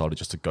then we've decided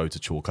just to go to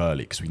chalk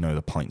early because we know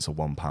the pints are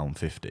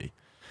 £1.50.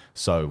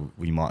 So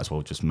we might as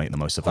well just make the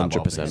most of that.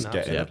 100%.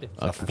 Get Yeah,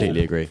 I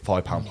completely agree.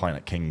 £5 pint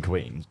at King and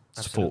Queen.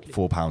 It's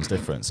 £4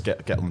 difference.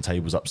 Get on the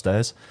tables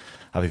upstairs.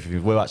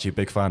 We're actually a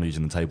big fan of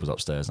using the tables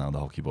upstairs now, the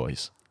hockey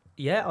boys.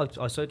 Yeah,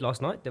 I saw it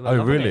last night. They were Oh,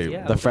 loving really? it,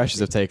 yeah, The freshers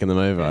have taken them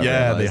over.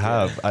 Yeah, they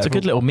have. It's a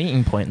good little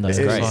meeting point, though. It's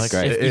great. Like,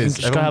 Great. if It you is.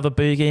 can just go have a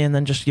boogie and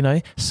then just,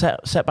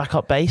 set back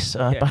up base,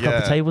 back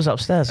up the tables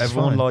upstairs. It's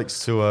Everyone fine.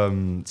 likes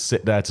to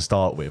sit there to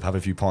start with, have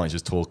a few pints,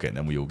 just talking, and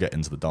then we all get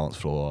into the dance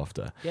floor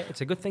after. Yeah, it's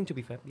a good thing, to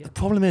be fair. Yeah. The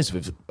problem is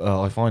with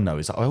I find now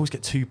is that I always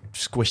get too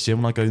squished in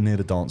when I go near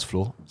the dance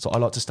floor. So I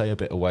like to stay a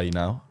bit away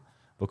now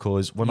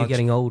because when You're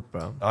getting old,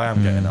 bro. I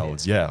am getting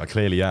old. Yeah, I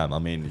clearly am. I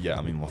mean,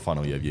 my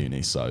final year of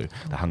uni, so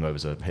the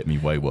hangovers have hit me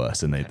way worse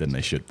than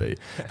they should be.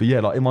 But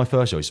yeah, like in my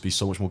first year, I used to be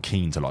so much more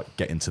keen to like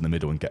get into the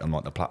middle and get on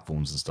like the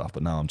platforms and stuff.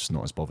 But now I'm just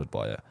not as bothered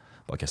by it.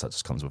 But I guess that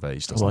just comes with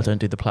age, doesn't Well, it? don't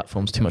do the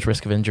platforms. Too much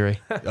risk of injury.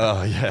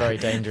 Oh yeah, Very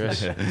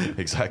dangerous. Yeah,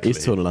 exactly.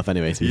 He's tall enough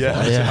anyway to be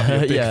Yeah, fair. I'd be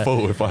a big Yeah.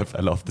 fool if I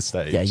fell off the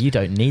stage. Yeah, you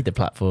don't need the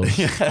platforms.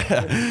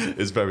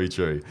 It's very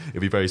true.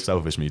 It'd be very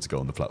selfish of me to go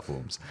on the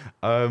platforms.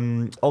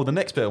 The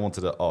next bit I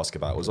wanted to ask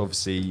about was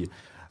obviously,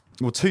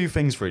 two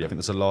things really. I think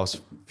that's the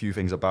last few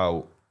things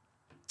about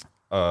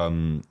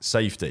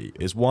safety.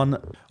 Is one,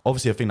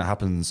 obviously a thing that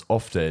happens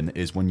often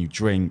is when you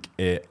drink,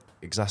 it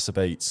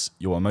exacerbates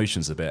your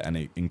emotions a bit and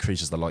it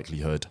increases the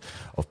likelihood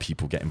of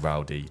people getting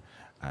rowdy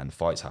and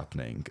fights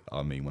happening.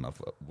 I mean, when I've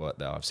worked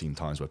there, I've seen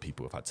times where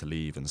people have had to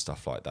leave and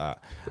stuff like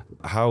that.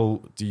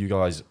 How do you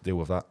guys deal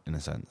with that in a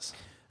sense?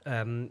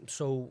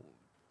 So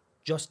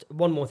just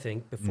one more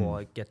thing before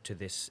I get to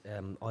this.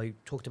 I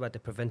talked about the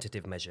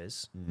preventative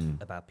measures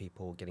about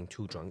people getting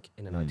too drunk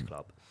in a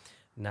nightclub.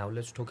 Now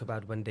let's talk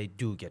about when they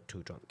do get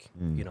too drunk,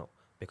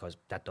 because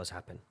that does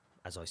happen.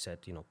 As I said,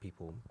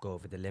 people go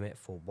over the limit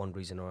for one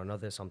reason or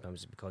another.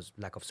 Sometimes it's because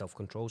lack of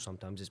self-control.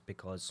 Sometimes it's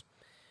because,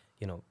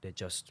 they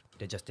just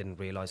didn't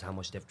realize how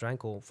much they've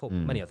drank, or for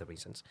many other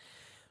reasons.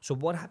 So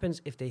what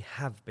happens if they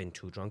have been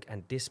too drunk?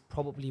 And this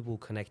probably will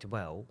connect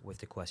well with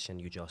the question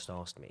you just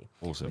asked me.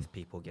 Awesome. With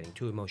people getting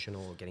too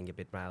emotional or getting a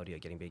bit rowdy or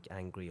getting a bit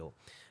angry or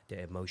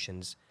their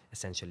emotions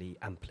essentially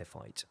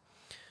amplified.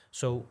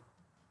 So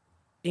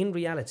in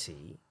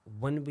reality,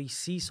 when we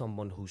see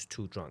someone who's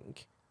too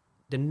drunk,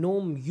 the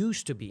norm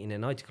used to be in a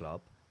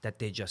nightclub that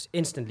they just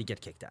instantly get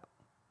kicked out.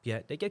 Yeah,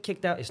 they get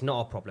kicked out. It's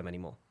not a problem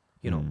anymore,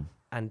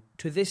 And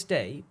to this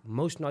day,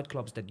 most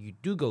nightclubs that you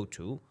do go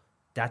to,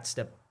 that's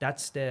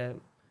the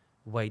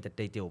way that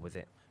they deal with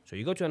it. So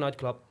you go to a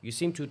nightclub, you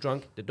seem too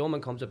drunk, the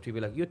doorman comes up to you, be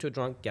like, "You're too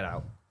drunk, get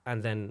out,"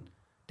 and then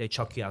they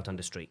chuck you out on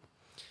the street.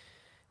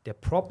 The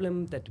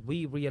problem that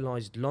we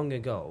realized long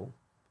ago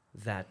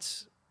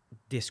that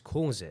this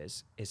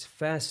causes is,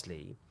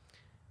 firstly,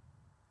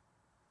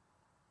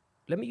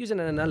 let me use an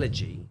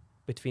analogy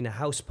between a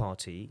house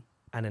party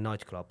and a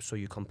nightclub so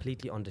you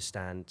completely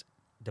understand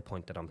the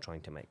point that I'm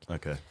trying to make.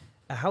 Okay.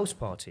 A house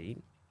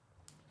party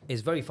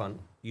is very fun.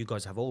 You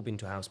guys have all been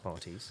to house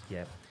parties,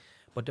 yeah.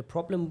 But the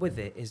problem with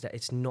it is that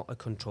it's not a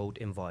controlled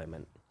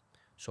environment.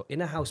 So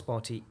in a house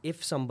party,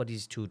 if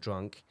somebody's too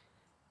drunk,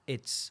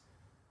 it's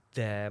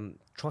the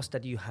trust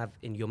that you have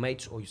in your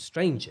mates or your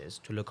strangers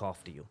to look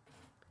after you.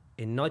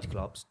 In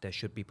nightclubs, there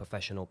should be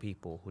professional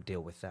people who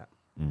deal with that.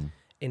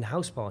 In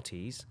house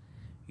parties,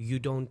 you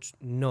don't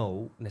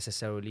know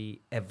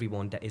necessarily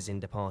everyone that is in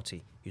the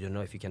party. You don't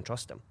know if you can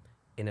trust them.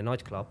 In a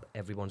nightclub,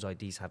 everyone's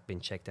IDs have been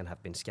checked and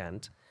have been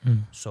scanned.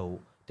 So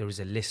there is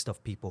a list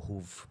of people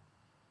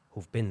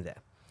who've been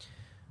there.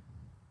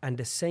 And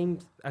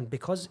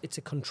because it's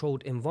a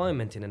controlled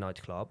environment in a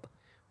nightclub,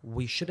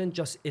 we shouldn't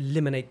just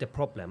eliminate the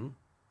problem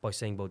by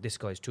saying, well, this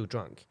guy is too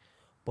drunk,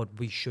 or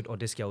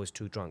this girl is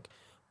too drunk.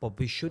 But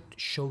we should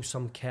show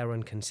some care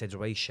and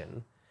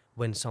consideration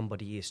when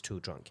somebody is too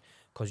drunk.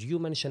 Because you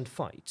mentioned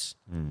fights.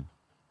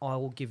 I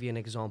will give you an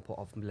example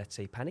of, let's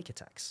say, panic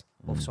attacks,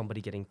 of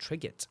somebody getting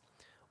triggered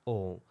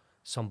or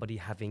somebody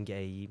having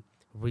a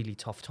really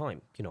tough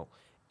time.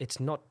 It's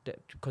not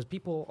because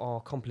people are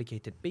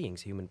complicated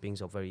beings. Human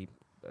beings are very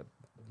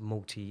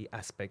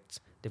multi-aspects.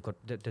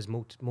 There's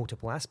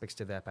multiple aspects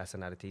to their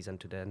personalities and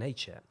to their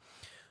nature.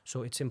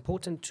 So it's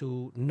important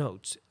to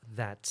note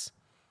that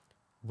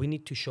we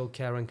need to show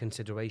care and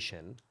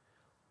consideration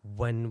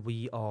when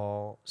we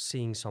are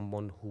seeing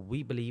someone who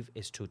we believe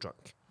is too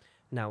drunk.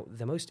 Now,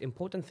 the most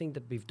important thing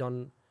that we've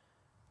done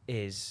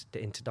is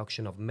the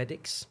introduction of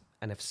medics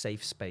and a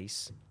safe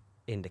space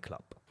in the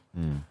club.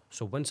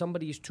 So when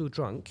somebody is too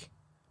drunk,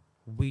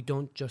 we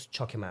don't just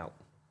chuck him out.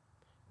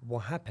 What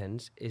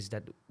happens is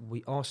that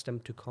we ask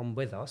them to come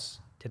with us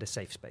to the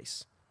safe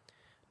space.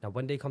 Now,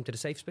 when they come to the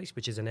safe space,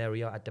 which is an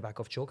area at the back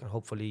of Chalk, and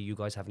hopefully you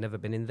guys have never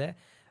been in there,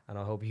 and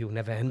I hope you'll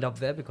never end up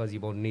there because you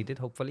won't need it,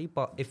 hopefully.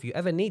 But if you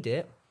ever need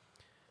it,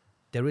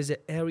 there is an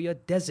area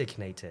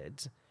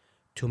designated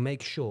to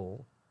make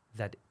sure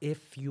that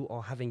if you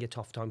are having a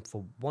tough time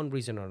for one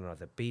reason or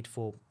another, be it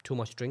for too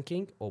much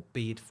drinking, or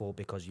be it for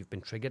because you've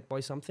been triggered by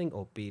something,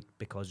 or be it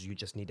because you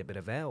just need a bit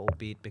of air, or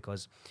be it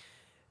because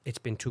it's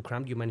been too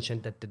cramped. You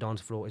mentioned that the dance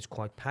floor is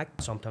quite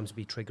packed, sometimes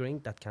be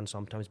triggering. That can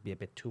sometimes be a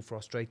bit too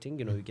frustrating.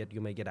 You know,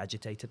 you may get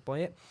agitated by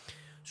it.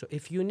 So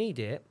if you need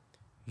it,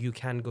 you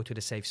can go to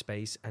the safe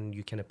space and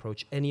you can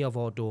approach any of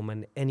our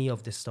doormen, any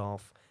of the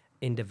staff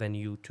in the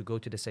venue to go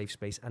to the safe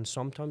space. And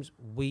sometimes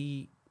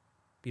we,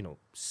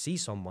 see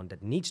someone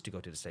that needs to go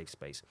to the safe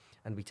space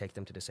and we take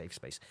them to the safe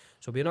space.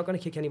 So we're not going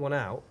to kick anyone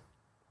out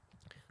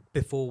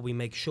before we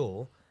make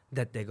sure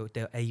that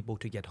they're able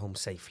to get home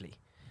safely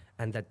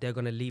and that they're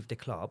going to leave the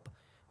club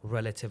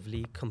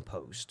relatively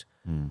composed.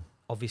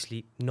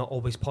 Obviously, not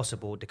always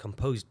possible, the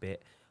composed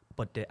bit,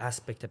 but the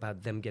aspect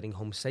about them getting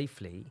home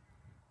safely,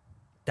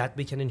 that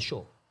we can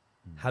ensure.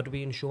 How do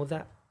we ensure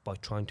that? By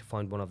trying to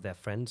find one of their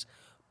friends,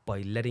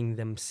 by letting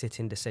them sit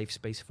in the safe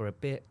space for a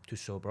bit, to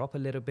sober up a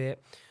little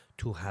bit,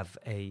 to have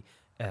to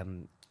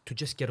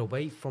just get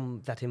away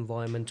from that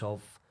environment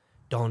of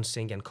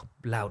dancing and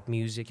loud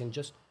music and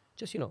just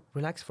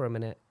relax for a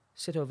minute,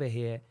 sit over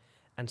here.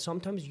 And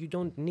sometimes you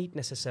don't need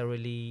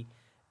necessarily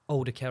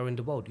all the care in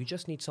the world. You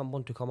just need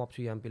someone to come up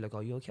to you and be like,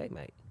 "Are you okay,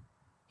 mate?"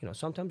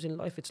 Sometimes in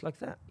life it's like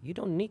that. You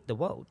don't need the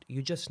world.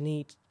 You just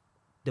need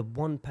the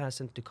one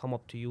person to come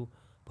up to you,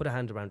 put a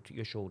hand around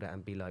your shoulder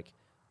and be like,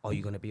 "Are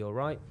you going to be all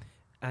right?"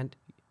 And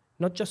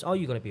not just are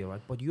you going to be all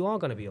right, but you are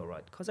going to be all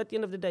right. Because at the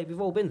end of the day, we've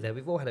all been there.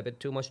 We've all had a bit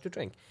too much to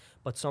drink.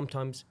 But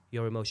sometimes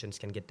your emotions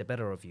can get the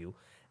better of you.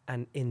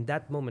 And in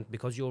that moment,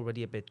 because you're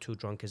already a bit too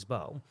drunk as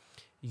well,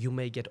 you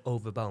may get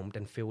overwhelmed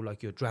and feel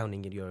like you're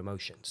drowning in your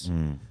emotions.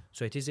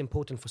 So it is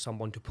important for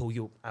someone to pull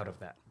you out of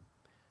that.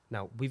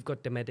 Now, we've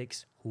got the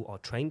medics who are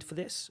trained for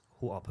this,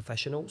 who are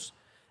professionals,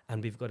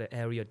 and we've got an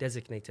area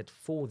designated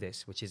for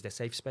this, which is the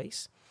safe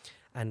space.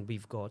 And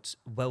we've got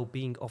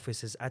well-being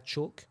officers at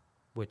Chalk,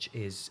 which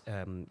is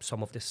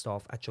some of the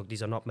staff at Chalk.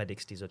 These are not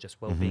medics, these are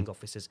just well-being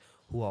officers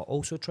who are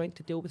also trained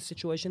to deal with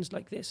situations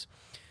like this.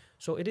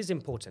 So it is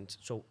important.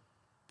 So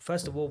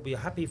first of all, we are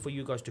happy for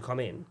you guys to come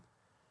in.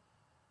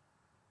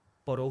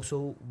 But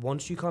also,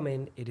 once you come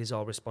in, it is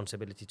our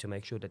responsibility to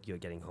make sure that you're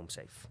getting home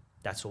safe.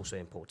 That's also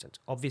important.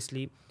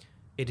 Obviously,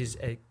 it's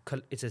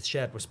a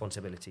shared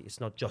responsibility. It's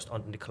not just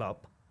on the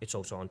club, it's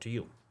also onto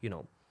you.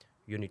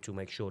 You need to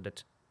make sure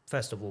that,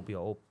 first of all, we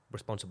are all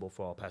responsible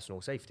for our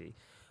personal safety.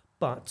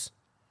 But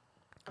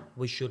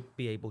we should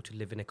be able to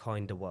live in a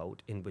kinder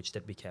world in which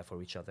that we care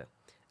for each other.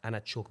 And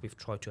at Chalk, we've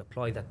tried to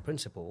apply that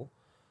principle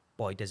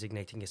by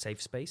designating a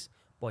safe space,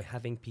 by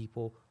having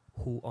people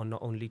who are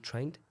not only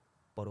trained,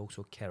 but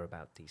also care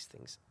about these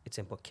things. It's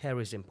important. Care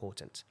is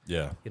important.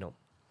 Yeah.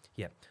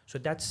 Yeah. So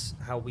that's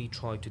how we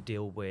try to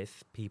deal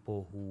with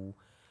people who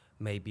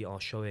maybe are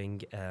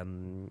showing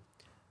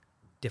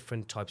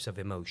different types of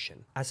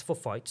emotion. As for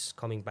fights,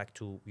 coming back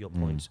to your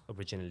point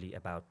originally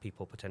about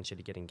people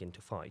potentially getting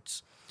into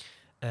fights,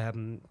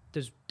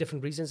 there's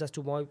different reasons as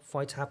to why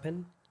fights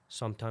happen.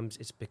 Sometimes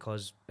it's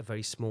because a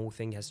very small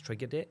thing has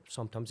triggered it.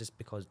 Sometimes it's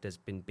because there's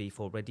been beef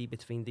already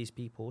between these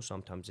people.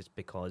 Sometimes it's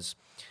because,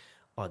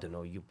 I don't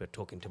know, you were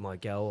talking to my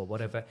girl or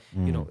whatever.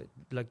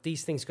 Like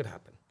these things could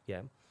happen,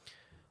 yeah.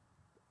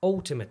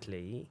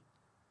 Ultimately,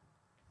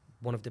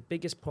 one of the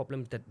biggest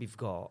problems that we've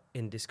got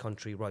in this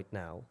country right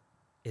now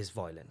is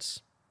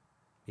violence.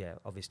 Yeah,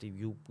 obviously,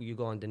 you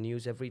go on the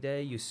news every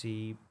day, you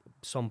see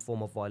some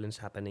form of violence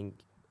happening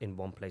in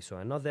one place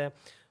or another.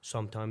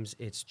 Sometimes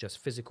it's just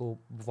physical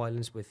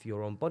violence with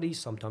your own body.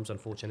 Sometimes,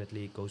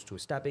 unfortunately, it goes to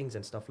stabbings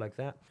and stuff like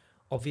that.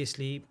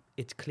 Obviously,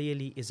 it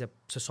clearly is a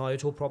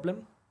societal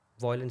problem,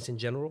 violence in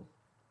general,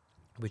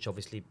 which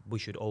obviously we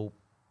should all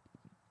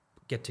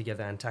get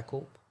together and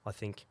tackle. I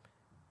think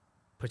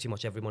pretty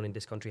much everyone in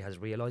this country has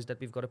realized that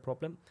we've got a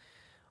problem.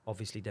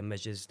 Obviously, the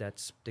measures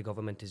that the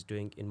government is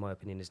doing, in my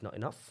opinion, is not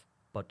enough,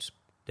 but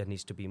there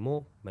needs to be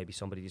more. Maybe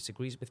somebody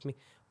disagrees with me,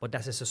 but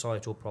that's a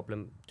societal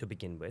problem to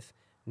begin with.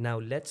 Now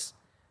let's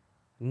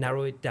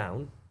narrow it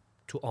down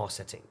to our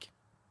setting.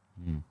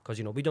 Because,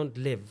 we don't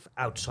live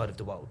outside of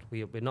the world.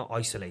 We're not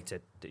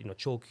isolated.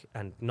 Chalk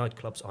and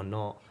nightclubs are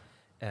not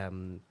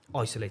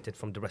isolated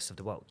from the rest of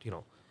the world,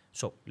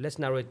 So let's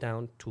narrow it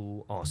down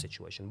to our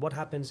situation. What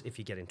happens if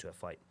you get into a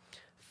fight?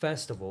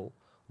 First of all,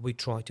 we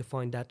try to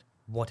find out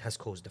what has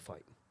caused the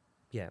fight.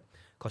 Yeah,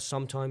 because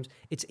sometimes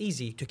it's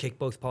easy to kick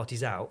both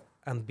parties out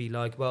and be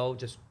like, well,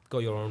 just go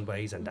your own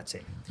ways and that's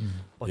it.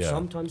 But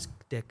sometimes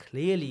there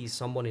clearly is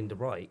someone in the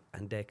right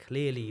and there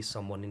clearly is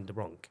someone in the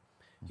wrong.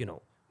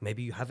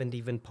 Maybe you haven't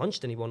even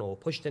punched anyone or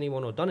pushed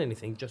anyone or done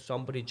anything, just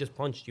somebody just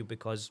punched you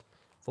because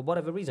for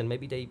whatever reason,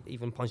 maybe they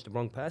even punched the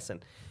wrong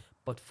person.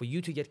 But for you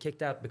to get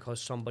kicked out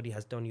because somebody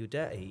has done you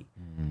dirty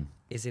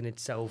is in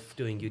itself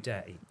doing you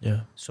dirty.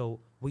 Yeah. So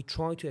we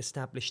try to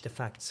establish the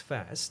facts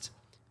first.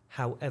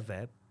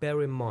 However,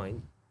 bear in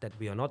mind that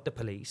we are not the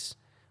police,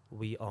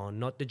 we are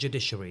not the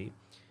judiciary,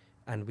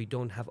 and we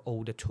don't have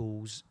all the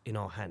tools in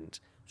our hand.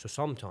 So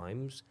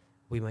sometimes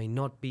we may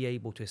not be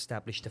able to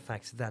establish the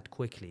facts that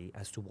quickly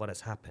as to what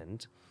has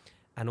happened.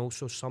 And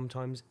also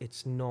sometimes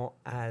it's not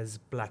as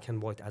black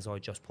and white as I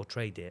just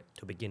portrayed it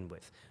to begin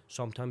with.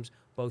 Sometimes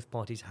both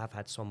parties have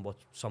had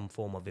some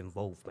form of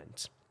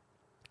involvement.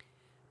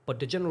 But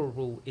the general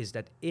rule is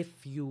that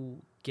if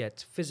you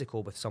get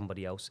physical with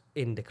somebody else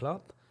in the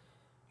club,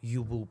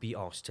 you will be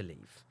asked to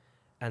leave.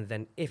 And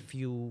then if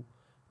you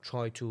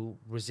try to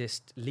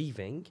resist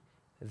leaving,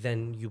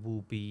 then you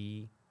will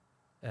be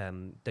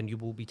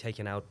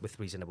taken out with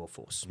reasonable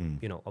force.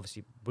 You know,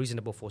 obviously,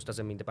 reasonable force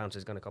doesn't mean the bouncer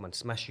is going to come and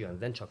smash you and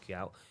then chuck you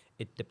out.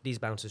 These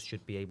bouncers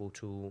should be able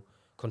to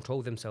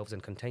control themselves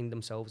and contain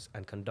themselves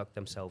and conduct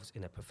themselves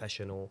in a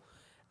professional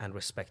and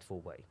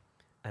respectful way.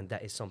 And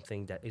that is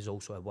something that is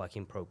also a work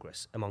in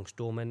progress amongst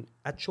doormen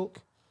at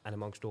Chalk and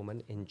amongst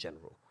doormen in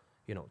general.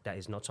 You know, that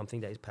is not something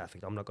that is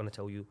perfect. I'm not going to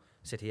tell you,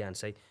 sit here and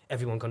say,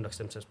 everyone conducts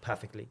themselves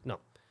perfectly. No.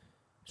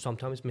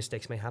 Sometimes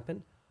mistakes may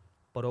happen,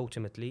 but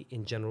ultimately,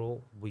 in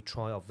general, we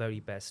try our very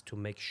best to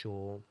make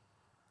sure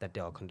that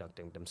they are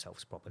conducting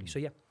themselves properly. So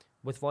yeah,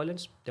 with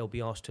violence, they'll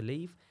be asked to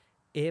leave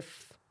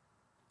if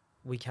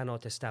we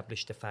cannot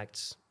establish the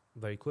facts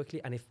very quickly.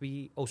 And if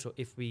we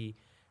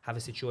have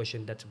a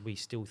situation that we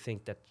still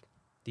think that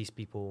these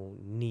people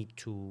need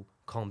to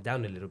calm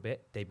down a little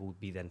bit, they will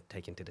be then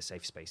taken to the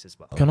safe space as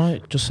well. Can I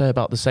just say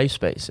about the safe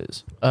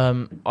spaces?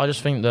 I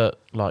just think that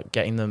like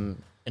getting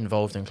them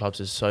involved in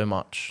clubs is so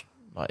much,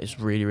 like it's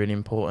really, really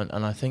important.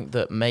 And I think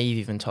that Maeve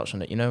even touched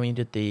on it. You know, when you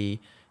did the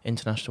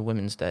International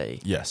Women's Day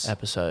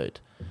episode,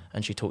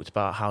 and she talked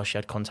about how she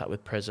had contact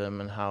with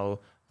Prism and how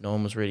no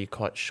one was really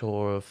quite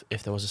sure of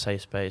if there was a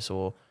safe space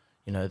or,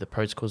 you know, the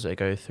protocols that they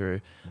go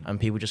through, and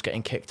people just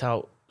getting kicked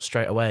out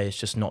straight away is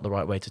just not the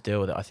right way to deal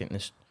with it. I think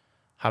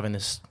having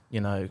this, you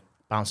know,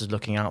 bouncers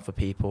looking out for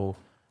people,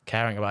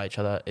 caring about each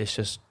other,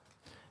 it's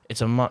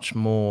a much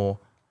more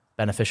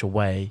beneficial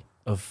way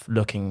of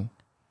looking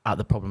at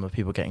the problem of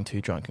people getting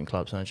too drunk in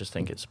clubs. And I just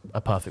think it's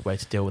a perfect way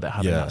to deal with it,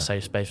 having that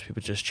safe space for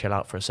people to just chill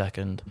out for a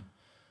second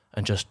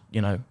and just,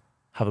 you know,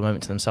 have a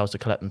moment to themselves to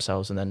collect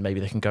themselves, and then maybe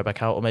they can go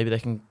back out, or maybe they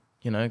can,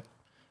 you know,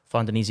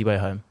 find an easy way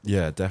home.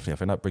 Yeah, definitely. I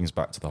think that brings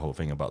back to the whole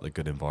thing about the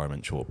good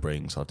environment Chalk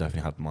brings. I've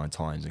definitely had my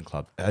times in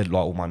club. Like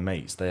all my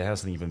mates, there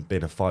hasn't even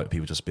been a fight.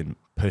 People just been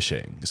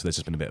pushing. So there's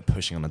just been a bit of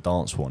pushing on the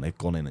dance floor, and they've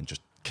gone in and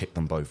just kicked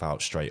them both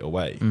out straight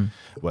away.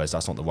 Whereas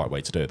that's not the right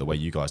way to do it. The way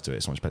you guys do it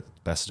is so much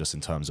better, just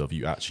in terms of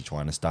you actually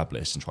try and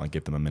establish and try and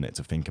give them a minute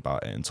to think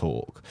about it and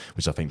talk,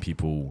 which I think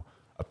people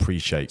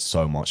appreciate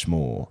so much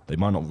more. They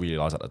might not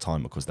realise at the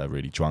time because they're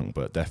really drunk,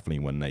 but definitely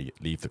when they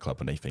leave the club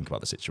and they think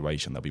about the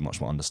situation, they'll be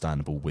much more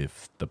understandable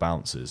with the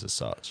bouncers as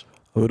such.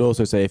 I would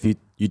also say if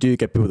you do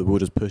get people that will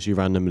just push you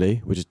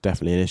randomly, which is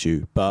definitely an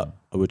issue, but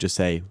I would just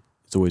say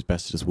it's always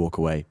best to just walk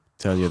away.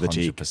 Tell the other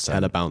cheek,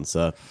 tell a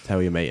bouncer,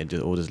 tell your mate, and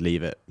just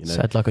leave it. You know?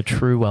 Said like a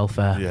true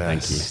welfare.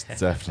 Yes,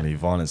 thank you. Definitely.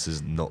 Violence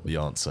is not the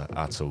answer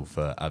at all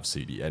for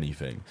absolutely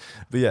anything.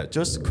 But yeah,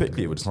 just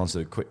quickly, we'll just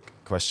answer a quick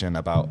question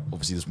about,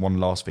 obviously there's one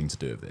last thing to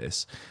do with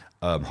this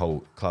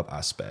whole club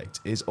aspect.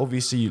 Is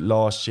obviously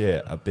last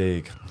year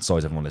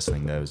sorry to everyone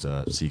listening, there was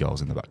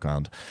seagulls in the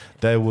background.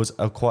 There was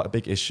quite a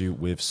big issue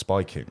with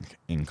spiking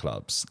in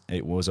clubs.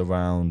 It was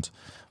around,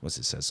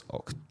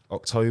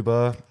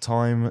 October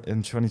time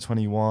in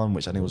 2021,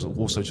 which I think was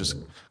also just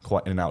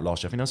quite in and out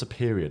last year. I think there was a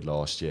period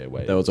last year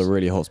where there was a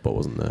really hot spot,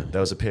 wasn't there?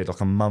 There was a period,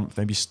 like a month,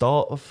 maybe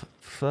start of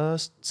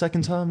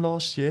second term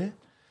last year.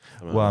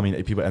 Well, I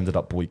mean, people ended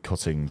up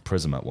boycotting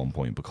Prism at one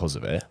point because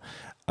of it.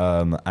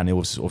 And it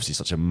was obviously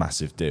such a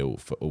massive deal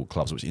for all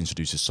clubs, which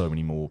introduces so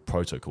many more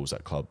protocols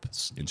that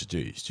clubs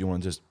introduced. Do you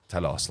want to just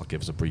tell us, like,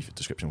 give us a brief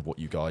description of what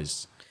you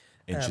guys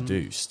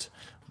introduced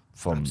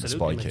from the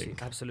spiking?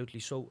 Absolutely.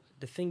 So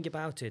the thing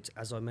about it,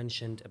 as I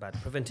mentioned about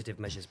preventative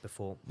measures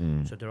before,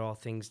 so there are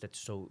things that,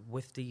 so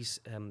with these,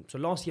 so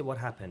last year what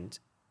happened,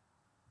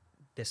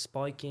 the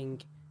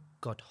spiking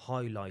got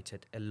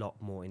highlighted a lot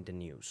more in the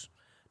news.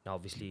 Now,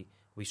 obviously,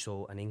 we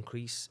saw an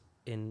increase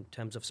in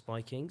terms of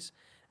spikings,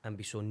 and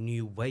we saw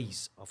new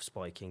ways of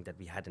spiking that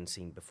we hadn't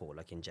seen before,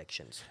 like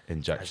injections.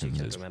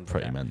 Injections is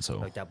pretty mental.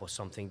 Like that was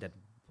something that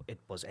it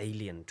was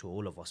alien to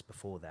all of us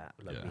before that.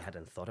 Like we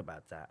hadn't thought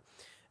about that.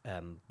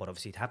 But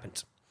obviously it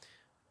happened.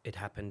 It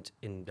happened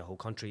in the whole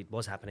country. It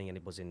was happening, and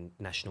it was in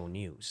national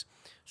news.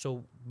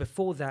 So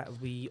before that,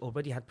 we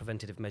already had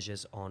preventative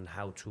measures on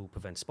how to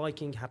prevent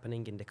spiking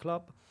happening in the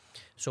club.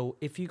 So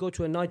if you go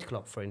to a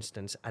nightclub, for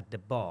instance, at the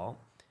bar,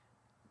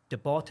 the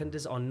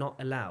bartenders are not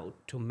allowed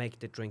to make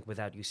the drink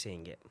without you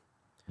seeing it.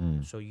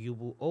 So you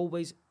will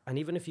always, and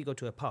even if you go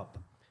to a pub,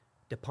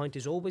 the pint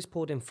is always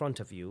poured in front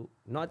of you,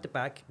 not at the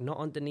back, not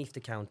underneath the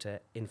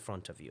counter, in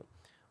front of you.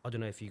 I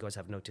don't know if you guys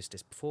have noticed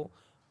this before,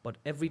 but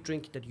every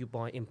drink that you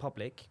buy in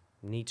public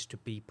needs to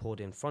be poured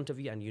in front of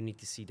you, and you need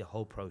to see the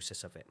whole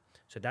process of it.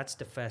 So that's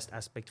the first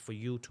aspect for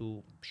you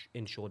to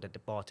ensure that the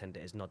bartender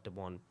is not the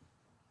one,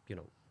 you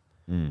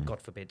know, God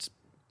forbid,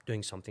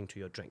 doing something to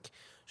your drink.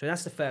 So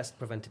that's the first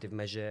preventative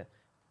measure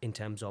in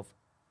terms of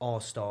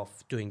our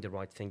staff doing the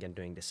right thing and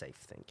doing the safe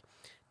thing.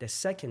 The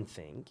second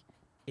thing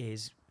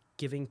is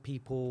giving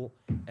people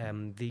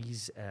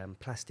these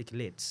plastic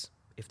lids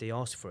if they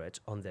ask for it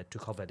on there to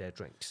cover their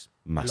drinks.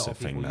 A Massive lot of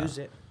thing people now. use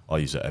it. I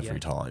use it every Yeah.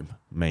 time,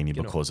 mainly You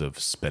know. because of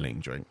spilling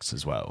drinks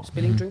as well.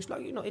 Spilling drinks,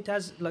 like, it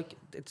has, like,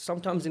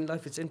 sometimes in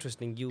life it's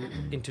interesting. You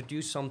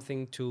introduce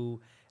something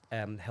to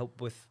help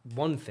with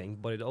one thing,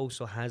 but it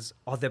also has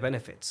other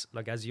benefits.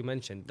 Like, as you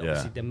mentioned, Yeah.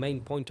 obviously the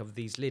main point of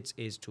these lids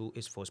is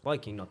for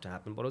spiking not to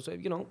happen, but also,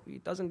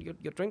 it doesn't,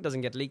 your drink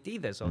doesn't get leaked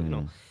either.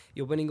 So,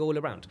 you're winning all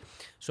around.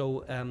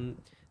 So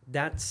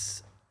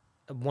that's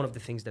one of the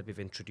things that we've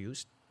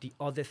introduced. The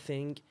other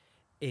thing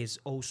is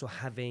also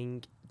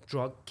having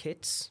drug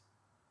kits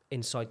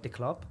inside the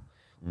club,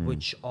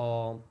 which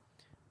are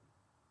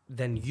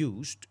then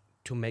used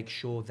to make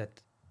sure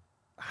that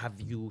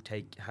have you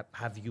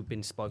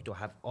been spiked, or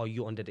are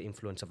you under the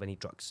influence of any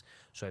drugs?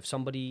 So if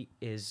somebody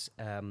is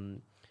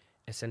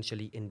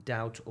essentially in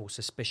doubt or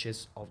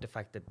suspicious of the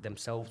fact that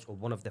themselves or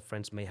one of their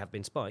friends may have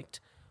been spiked,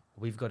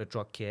 we've got a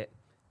drug kit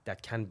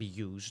that can be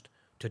used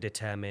to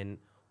determine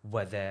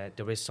whether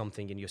there is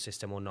something in your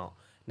system or not.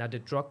 Now, the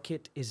drug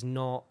kit is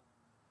not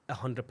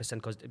 100%,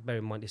 because bear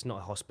in mind, it's not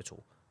a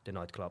hospital, the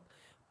nightclub.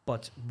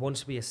 But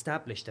once we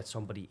establish that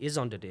somebody is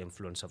under the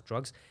influence of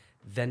drugs,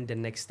 then the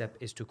next step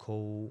is to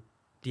call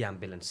the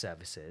ambulance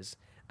services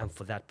and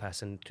for that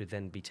person to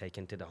then be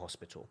taken to the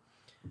hospital.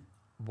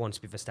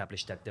 Once we've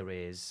established that there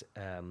is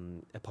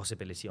a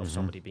possibility of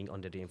somebody being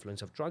under the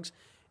influence of drugs,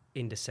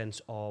 in the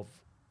sense of,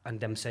 and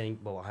them saying,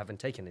 well, I haven't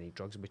taken any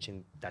drugs, which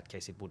in that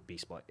case it would be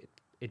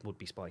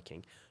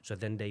spiking. So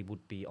then they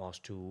would be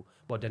asked to,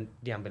 well, then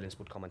the ambulance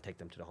would come and take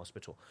them to the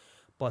hospital.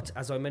 But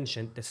as I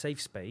mentioned, the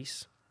safe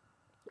space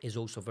is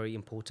also very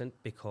important,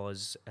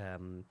 because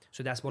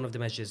so that's one of the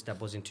measures that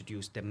was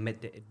introduced,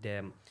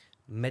 the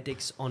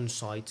medics on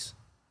site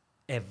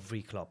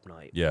every club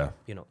night. Yeah.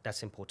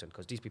 That's important,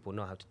 because these people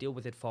know how to deal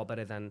with it far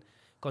better than,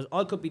 because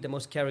I could be the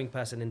most caring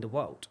person in the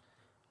world,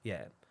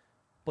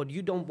 but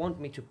you don't want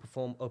me to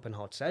perform open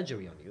heart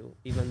surgery on you,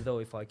 even though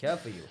if I care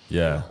for you.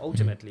 Yeah.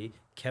 Ultimately,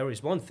 care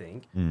is one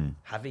thing.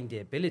 Having the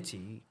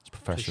ability to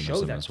show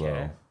Professionalism that as care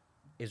well.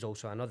 is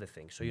also another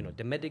thing. So,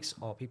 the medics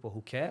are people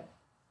who care,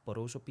 but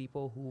also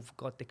people who've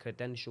got the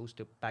credentials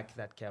to back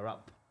that care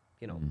up.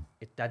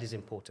 That is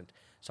important.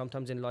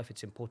 Sometimes in life,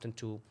 it's important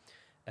to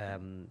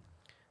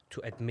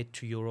admit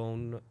to your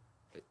own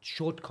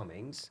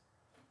shortcomings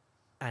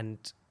and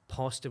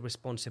pass the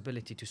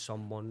responsibility to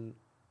someone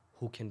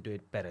who can do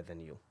it better than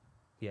you.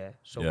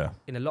 So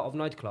in a lot of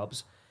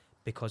nightclubs,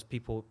 because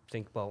people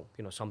think, well,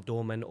 some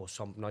doorman or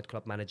some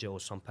nightclub manager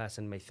or some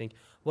person may think,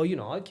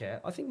 well, I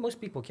care. I think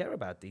most people care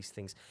about these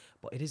things,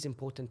 but it is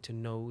important to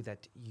know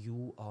that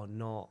you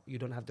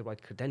don't have the right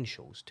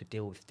credentials to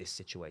deal with this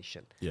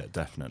situation. Yeah,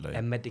 definitely.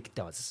 A medic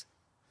does.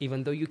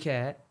 Even though you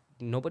care,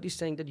 nobody's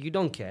saying that you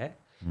don't care.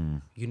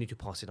 You need to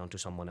pass it on to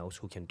someone else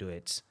who can do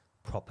it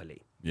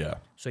properly. Yeah.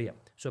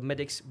 So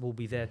medics will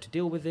be there to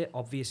deal with it.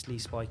 Obviously,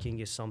 spiking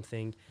is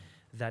something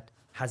that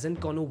hasn't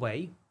gone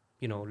away.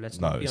 Let's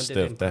not be it's under still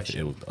the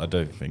impression. definitely. I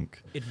don't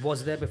think. It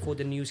was there before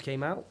the news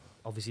came out.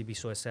 Obviously, we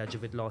saw a surge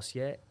of it last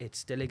year. It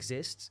still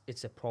exists.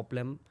 It's a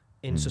problem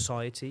in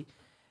society,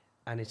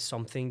 and it's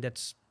something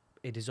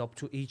it is up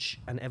to each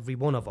and every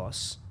one of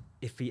us,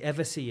 if we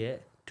ever see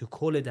it, to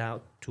call it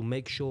out, to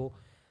make sure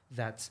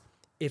that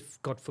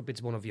if, God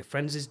forbid, one of your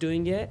friends is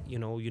doing it, you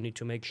need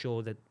to make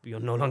sure that you're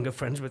no longer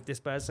friends with this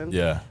person.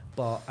 Yeah.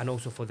 And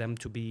also for them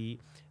to be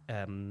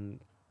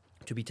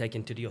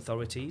taken to the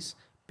authorities,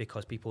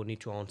 because people need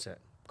to answer,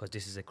 because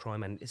this is a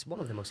crime, and it's one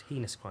of the most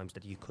heinous crimes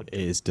that you could do.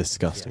 It is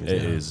disgusting. It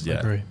isn't is, I yeah.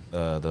 agree.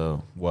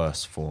 The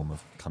worst form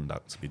of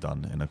conduct to be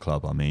done in a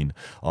club. I mean,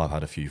 I've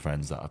had a few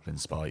friends that have been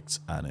spiked,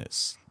 and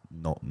it's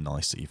not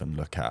nice to even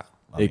look at.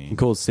 It can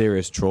cause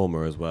serious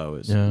trauma as well.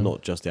 It's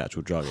not just the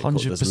actual drug.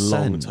 There's 100%.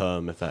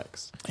 long-term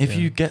effects. If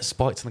you get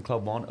spiked in the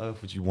club, why on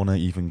earth would you want to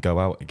even go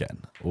out again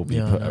or be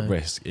put at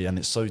risk? And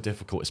it's so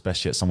difficult,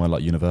 especially at somewhere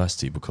like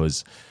university,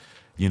 because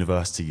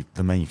university,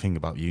 the main thing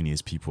about uni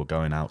is people are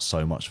going out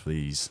so much for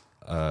these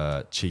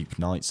cheap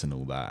nights and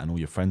all that, and all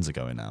your friends are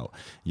going out,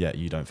 yet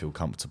you don't feel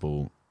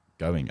comfortable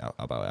going out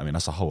about it. I mean,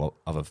 that's a whole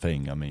other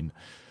thing. I mean,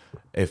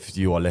 if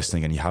you are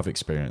listening and you have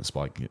experienced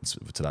spiking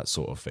to that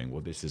sort of thing,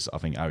 well, this is, I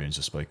think Arian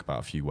just spoke about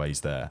a few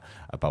ways there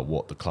about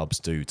what the clubs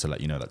do to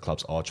let you know that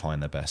clubs are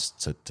trying their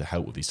best to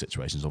help with these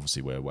situations.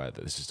 Obviously, we're aware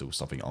that this is still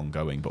something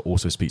ongoing, but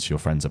also speak to your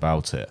friends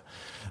about it,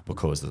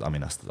 because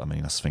that's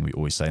the thing we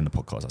always say in the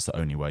podcast. That's the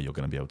only way you're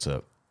going to be able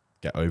to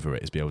get over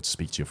it, is be able to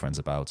speak to your friends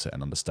about it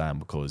and understand,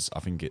 because I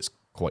think it's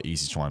quite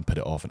easy to try and put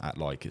it off and act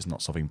like it's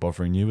not something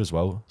bothering you as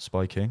well,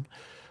 spiking.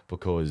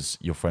 Because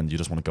your friend, you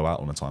just want to go out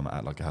all the time and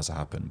act like it hasn't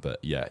happened. But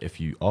yeah, if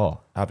you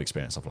have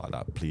experienced stuff like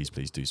that, please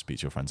do speak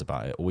to your friends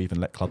about it, or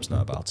even let clubs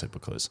know about it,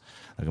 because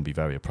they're going to be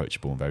very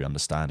approachable and very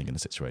understanding in the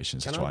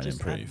situations to try and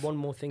improve. Add one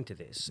more thing to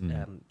this?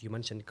 You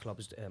mentioned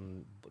clubs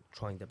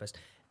trying their best.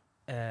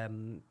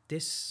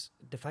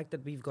 The fact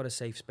that we've got a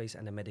safe space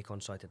and a medic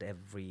on site at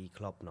every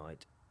club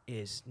night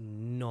is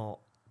not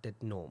the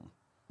norm.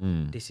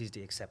 This is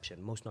the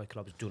exception. Most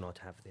nightclubs do not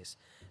have this.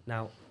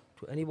 Now,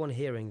 to anyone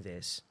hearing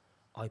this,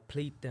 I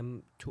plead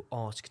them to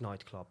ask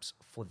nightclubs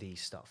for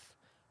these stuff,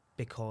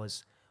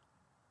 because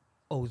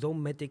although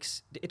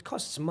medics, it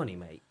costs money,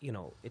 mate. You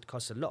know, it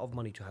costs a lot of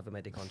money to have a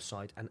medic on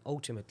site, and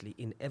ultimately,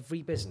 in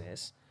every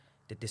business,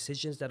 the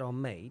decisions that are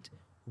made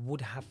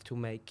would have to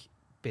make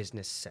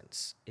business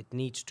sense. It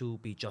needs to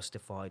be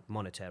justified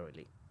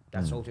monetarily.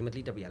 That's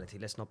ultimately the reality.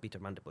 Let's not beat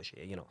around the bush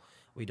here. You know,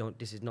 we don't.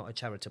 This is not a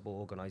charitable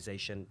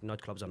organization.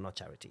 Nightclubs are not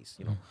charities.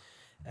 You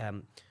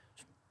know,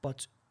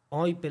 but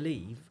I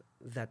believe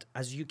that,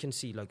 as you can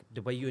see, like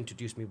the way you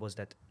introduced me was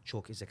that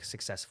Chalk is a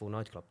successful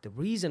nightclub. The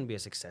reason we are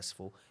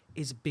successful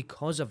is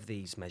because of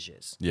these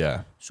measures.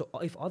 Yeah. So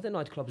if other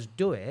nightclubs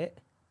do it,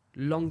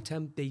 long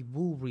term they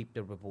will reap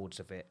the rewards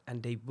of it,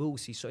 and they will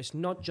see. So it's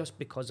not just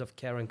because of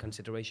care and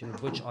consideration,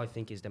 which I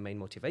think is the main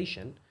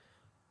motivation,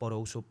 but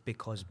also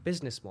because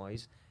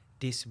business-wise,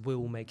 this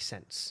will make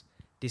sense.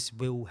 This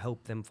will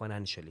help them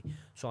financially.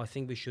 So I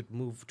think we should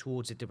move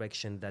towards a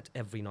direction that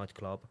every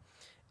nightclub,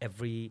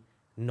 every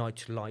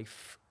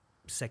nightlife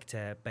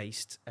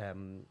sector-based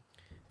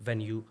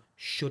venue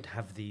should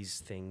have these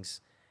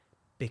things,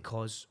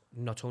 because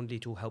not only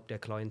it will help their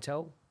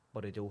clientele,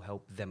 but it will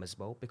help them as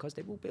well, because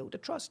they will build the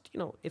trust. You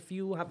know, if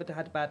you haven't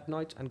had a bad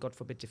night, and God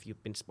forbid if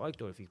you've been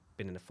spiked, or if you've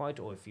been in a fight,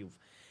 or if you've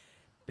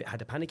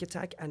had a panic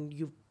attack, and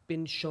you've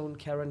been shown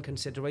care and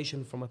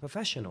consideration from a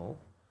professional,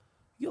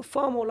 you're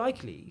far more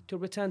likely to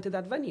return to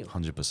that venue.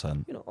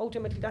 100%. You know,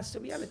 ultimately that's the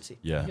reality.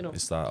 Yeah, you know,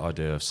 it's that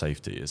idea of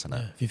safety, isn't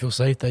it? If you feel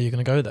safe there, you're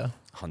going to go there.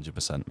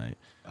 100%, mate.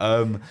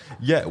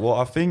 Yeah, well,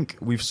 I think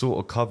we've sort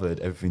of covered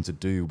everything to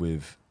do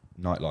with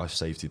nightlife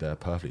safety there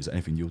perfectly. Is there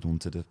anything you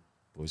wanted to,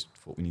 boys,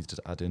 thought we needed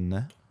to add in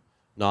there?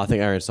 No, I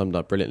think Arian summed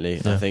up brilliantly.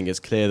 Yeah. I think it's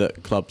clear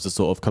that clubs are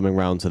sort of coming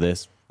round to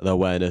this. The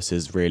awareness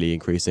is really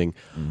increasing.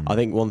 I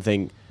think one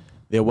thing,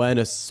 the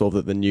awareness sort of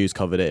that the news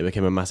covered it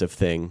became a massive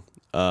thing.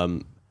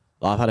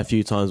 I've had a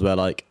few times where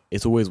like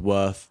it's always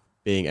worth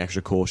being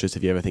extra cautious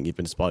if you ever think you've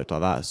been spiked like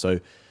that. So,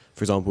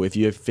 for example, if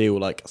you feel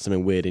like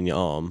something weird in your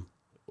arm,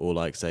 or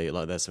like say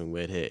like there's something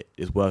weird here,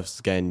 it's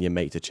worth getting your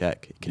mate to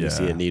check. Can you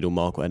see a needle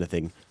mark or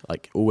anything?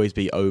 Like always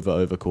be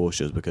over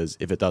cautious, because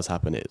if it does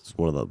happen, it's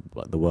one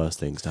of the worst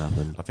things to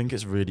happen. I think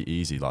it's really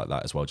easy like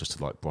that as well, just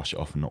to like brush it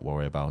off and not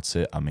worry about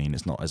it. I mean,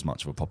 it's not as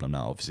much of a problem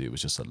now. Obviously, it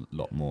was just a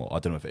lot more. I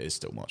don't know if it is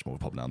still much more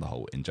of a problem now, the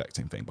whole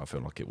injecting thing, but I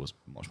feel like it was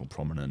much more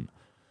prominent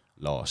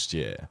last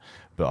year.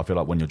 But I feel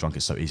like when you're drunk,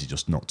 it's so easy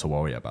just not to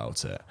worry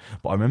about it.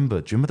 But I remember,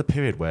 do you remember the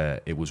period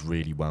where it was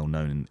really well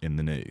known in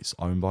the news?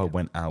 I remember I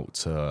went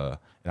out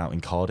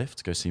in Cardiff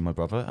to go see my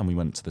brother, and we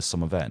went to this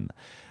summer event,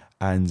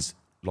 and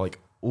like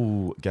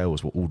all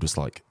girls were all just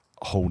like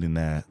holding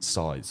their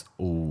sides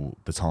all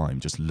the time,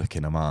 just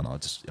looking around.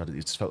 It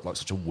just felt like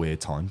such a weird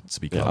time to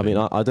be Yeah, I mean,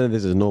 I don't know if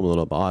this is normal or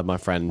not, but I had my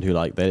friend who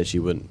like they literally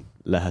wouldn't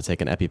let her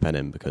take an EpiPen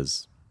in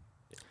because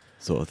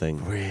sort of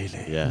thing.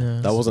 Really?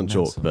 Yeah. That wasn't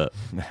Chalk, but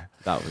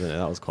that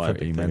was quite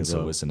pretty a big thing as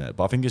mental, well. isn't it?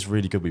 But I think it's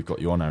really good we've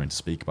got you on, Aaron, to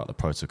speak about the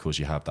protocols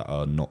you have that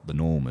are not the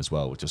norm as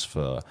well, just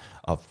for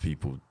other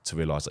people to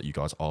realise that you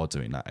guys are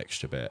doing that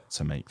extra bit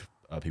to make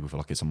people feel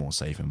like it's a more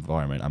safe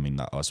environment. I mean,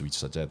 that, as we just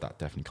said, that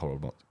definitely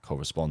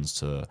corresponds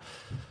to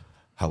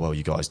how well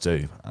you guys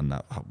do, and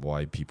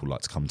why people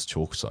like to come to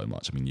Chalk so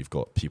much. I mean, you've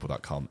got people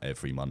that come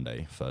every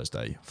Monday,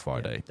 Thursday,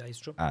 Friday, that is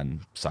true. and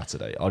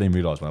Saturday. I didn't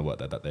realise when I worked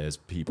there that there's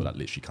people that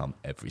literally come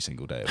every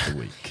single day of the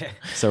week.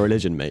 It's a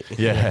religion, mate.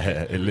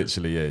 Yeah, it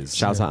literally is.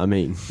 Shout out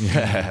Amin.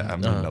 Yeah,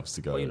 Amin loves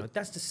to go. Well, you know,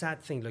 that's the sad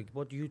thing, like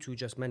what you two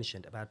just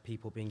mentioned about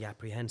people being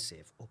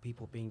apprehensive or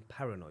people being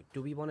paranoid.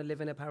 Do we want to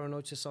live in a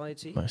paranoid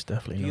society? Most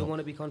definitely Do you not. want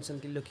to be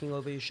constantly looking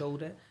over your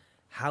shoulder?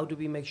 How do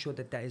we make sure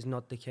that that is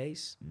not the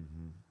case?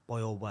 By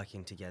all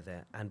working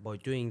together and by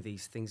doing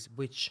these things,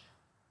 which,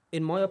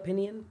 in my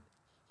opinion,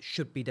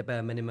 should be the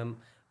bare minimum.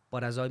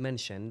 But as I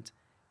mentioned,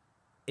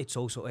 it's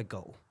also a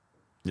goal.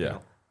 Yeah. You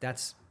know,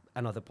 that's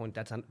another point.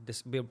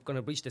 We're going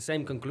to reach the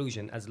same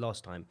conclusion as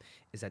last time,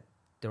 is that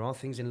there are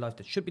things in life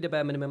that should be the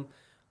bare minimum,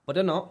 but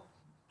they're not.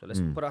 So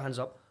let's put our hands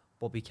up,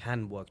 but we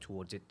can work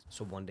towards it,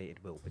 so one day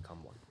it will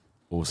become one.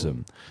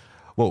 Awesome.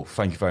 Well,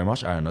 thank you very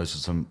much, Aaron. Those are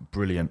some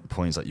brilliant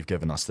points that you've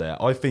given us there.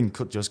 I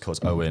think just because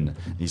Owen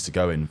needs to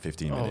go in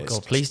 15 minutes. Oh,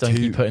 God, please don't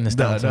keep putting this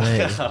down to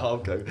me. I'll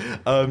go.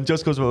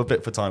 Just because we're a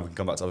bit for time, we can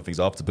come back to other things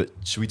after. But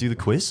should we do the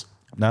quiz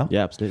now?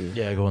 Yeah, absolutely.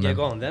 Yeah, go on Yeah, then.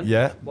 go on then.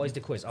 Yeah. What is the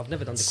quiz? I've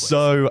never done the quiz.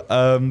 So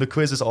the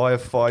quiz is, I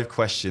have 5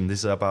 questions. This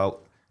is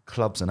about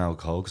clubs and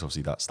alcohol, because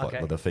obviously that's like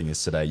what the thing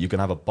is today. You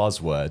can have a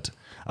buzzword,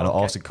 and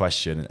I'll ask a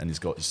question, and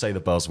you say the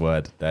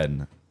buzzword,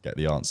 then get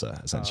the answer,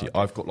 essentially.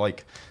 I've got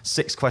like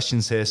 6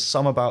 questions here,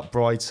 some about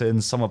Brighton,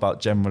 some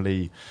about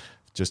generally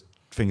just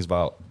things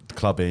about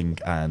clubbing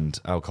and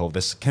alcohol.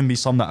 This can be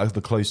some that are the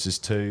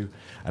closest to,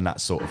 and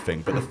that sort of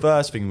thing. But the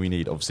first thing we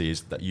need, obviously,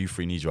 is that you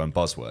 3 need your own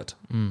buzzword.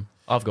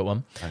 I've got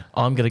one. Okay.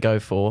 I'm going to go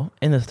for,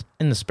 in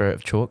the spirit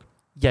of Chalk,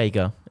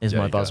 Jaeger is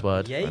my Jaeger.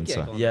 buzzword. Yeah,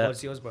 Answer. go on. Yeah.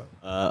 What's yours, bro?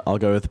 I'll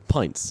go with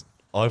pints.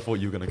 I thought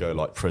you were going to go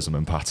like prism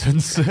and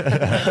patterns. I'd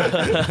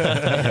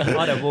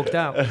have walked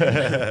out.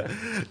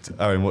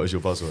 Aaron, what is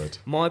your buzzword?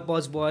 My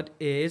buzzword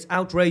is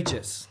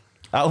outrageous.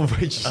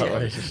 Outrageous.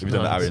 Outrageous. If you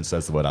don't know, Nice. Arian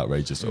says the word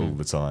outrageous all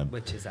the time.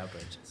 Which is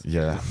outrageous.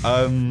 Yeah.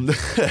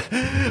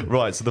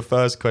 Right. So the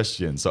first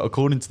question. So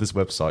according to this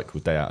website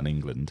called Day Out in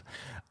England,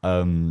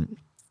 for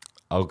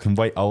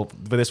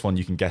this one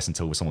you can guess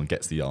until someone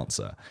gets the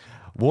answer.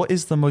 What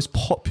is the most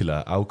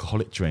popular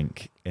alcoholic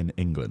drink in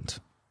England?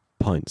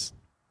 Pints.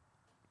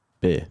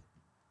 Beer.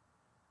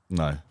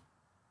 No.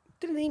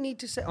 Didn't he need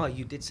to say? Oh,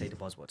 you did say the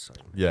buzzword. Sorry.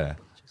 Yeah.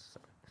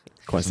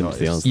 Quite simple It's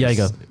the not- answer.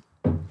 Jaeger.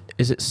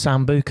 Is it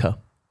Sambuca?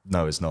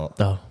 No, it's not.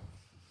 Oh.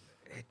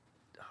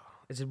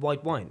 Is it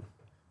white wine?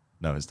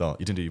 No, it's not.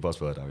 You didn't do your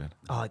buzzword, Arian.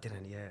 Oh, I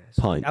didn't. Yeah.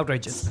 Pint.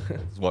 Outrageous.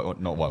 It's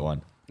not white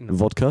wine.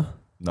 Vodka.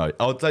 No.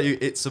 I'll tell you,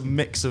 it's a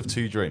mix of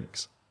two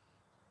drinks.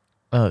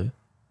 Oh.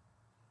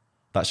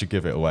 That should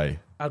give it away.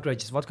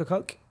 Outrageous vodka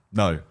coke?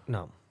 No.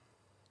 No.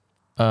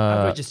 Uh,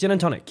 Outrageous gin and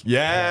tonic.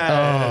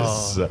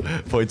 Yes.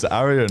 Point to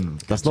Arian.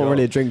 That's Good not job.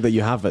 really a drink that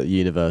you have at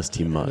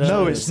university much. No,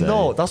 I would it's say.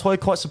 not. That's why I'm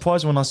quite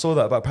surprised when I saw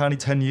that. But apparently,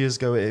 10 years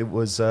ago, it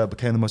was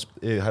became the most.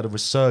 It had a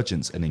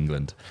resurgence in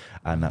England,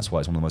 and that's why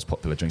it's one of the most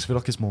popular drinks. I feel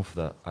like it's more for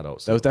the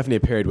adults. There was definitely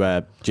a period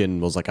where gin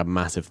was like a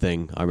massive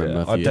thing. I remember.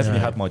 Yeah, a few I years definitely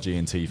ago. had my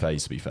G&T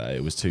phase. To be fair,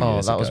 it was 2 Oh,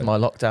 years that ago. was my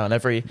lockdown.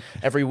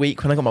 Every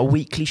week when I got my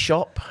weekly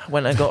shop,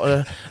 when I got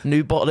a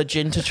new bottle of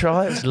gin to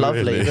try, it was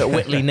lovely. Really? Bit of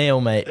Whitley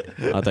Neal, mate.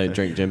 I don't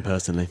drink gin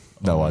personally.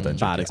 No, I don't.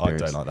 Bad Drink it. I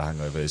experience. don't like the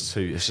hangover. It's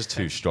just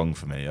too strong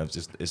for me.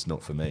 It's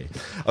not for me.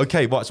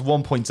 Okay, right. So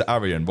 1 point to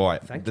Arian.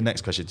 Right. Thank The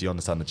next question. Do you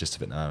understand the gist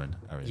of it now,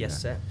 Arian? Yes, yeah.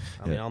 sir.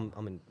 I mean, Yeah.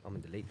 I'm in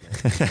the league,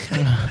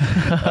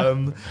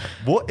 mate.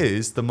 What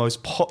is the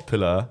most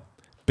popular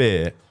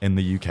beer in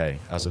the UK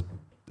as of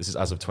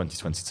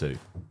 2022?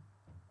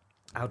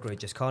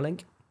 Outrageous Carling.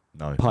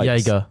 No. Pipes.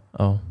 Jaeger.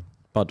 Oh.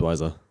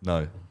 Budweiser.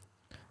 No.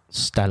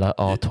 Stella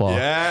Artois.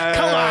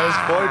 Yes,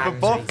 point for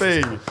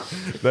Boffey.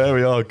 There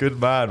we are. Good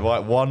man.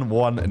 Right,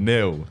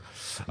 1-1-0.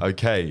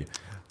 Okay.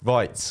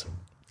 Right.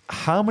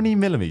 How many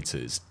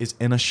millimeters is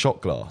in a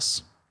shot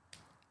glass?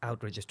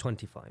 Outrageous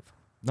 25.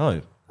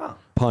 No. Oh,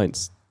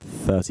 Pints.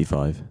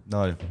 35.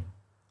 No.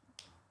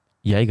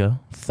 Jaeger.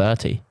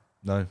 30.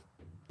 No.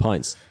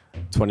 Pints.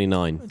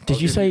 29. Did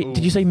you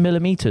say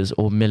millimeters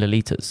or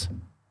milliliters?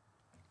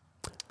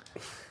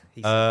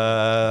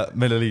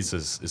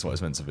 Milliliters is what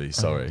it's meant to be.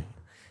 Sorry.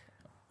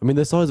 I mean,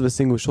 the size of a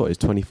single shot is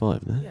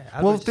 25, isn't it?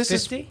 yeah. Well,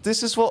 Outrageous 50?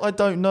 this is what I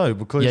don't know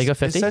because Jaeger it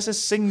 50? says a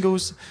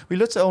singles. We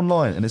looked at it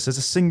online and it says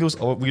a singles.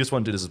 Oh, we just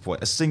won't do this as a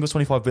point. A singles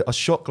 25, but a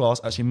shot glass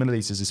actually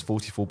milliliters is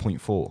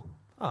 44.4.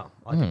 Oh,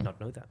 I did not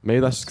know that. Maybe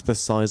that's just the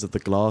size of the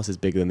glass is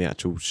bigger than the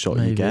actual shot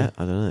you Maybe. get.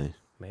 I don't know.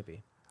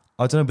 Maybe.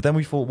 I don't know, but then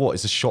we thought, what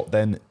is a shot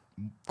then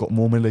got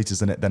more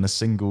milliliters in it than a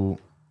single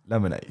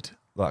lemonade?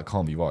 That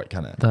can't be right,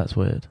 can it? That's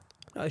weird.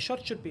 No, a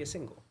shot should be a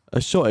single. A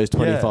shot is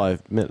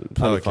 25.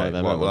 25 Oh, okay, ml,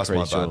 right, well, I'm that's my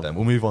pretty sure. bad then.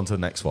 We'll move on to the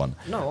next one.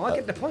 No, I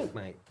get the point,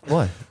 mate.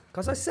 Why?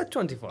 Because I said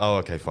 25. Oh,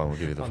 okay, fine. We'll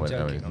give you the I'm point.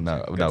 joking, I'm No,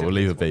 joking. no, we'll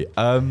leave it be.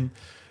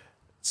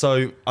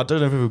 So I don't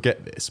know if we'll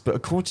get this, but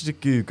according to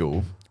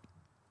Google,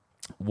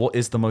 what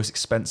is the most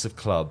expensive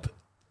club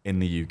in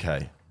the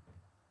UK?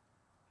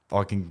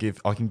 I'll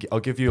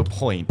give you a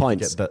point. if you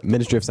Pints. get the-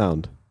 Ministry of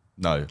Sound.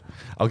 No,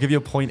 I'll give you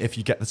a point if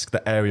you get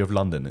the area of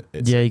London.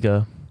 It's,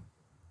 Jaeger.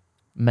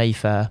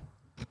 Mayfair.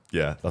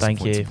 yeah, that's Thank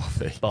a point you. to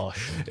Buffy.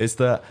 Bosh. It's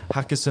the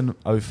Hackerson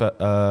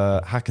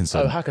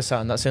Hackinson. Oh,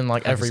 Hackersan. That's in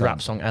like every Hackersan.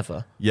 rap song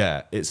ever.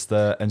 Yeah, it's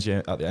the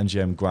NGM at the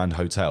NGM Grand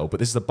Hotel. But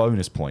this is a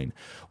bonus point.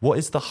 What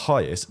is the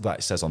highest that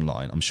it says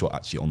online? I'm sure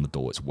actually on the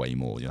door it's way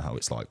more. You know how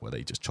it's like where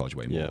they just charge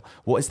way more. Yeah.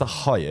 What is the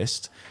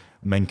highest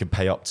men can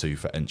pay up to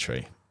for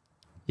entry?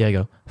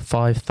 Jaeger.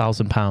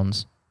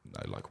 £5,000.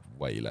 No, like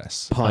way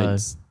less.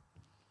 Pints.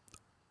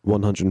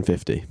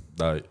 150.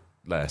 No,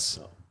 less.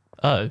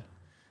 Oh.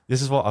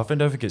 This is what I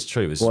don't think it's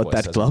true. This is What, it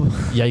dead says. club?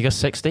 Jaeger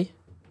 60.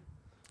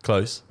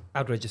 Close.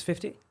 Outrageous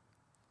 50.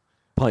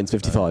 Pints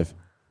 55.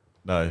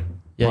 No.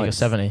 Jaeger Pints.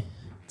 70.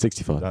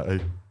 65. No.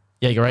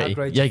 Jaeger 80.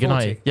 Outrageous Jaeger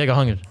 40. 90. Jaeger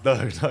 100.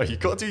 No. You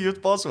got to do your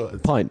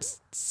buzzwords.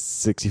 Pints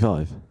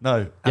 65. No.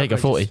 Jaeger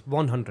Outrageous 40.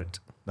 100.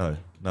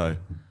 No.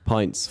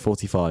 Pints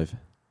 45.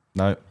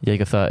 No.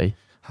 Jaeger 30.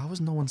 How has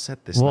no one said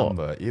this What?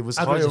 number? It was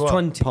Outrageous higher up.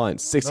 20.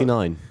 Pints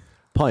 69.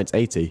 Pints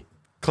 80.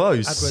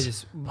 Close.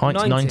 Outrageous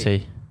Pints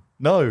 90.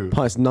 No.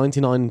 Pints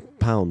 99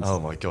 pounds. Oh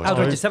my god.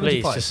 Outrageous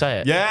Please, 75. just say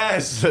it.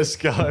 Yes, let's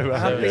go.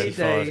 Happy 75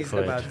 days.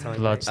 quid. About time.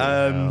 Bloody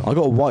Um, hell. I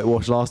got a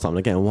whitewash last time and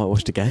I'm getting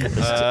whitewashed again. Is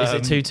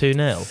it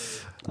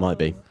 2-2-0? Might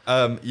be.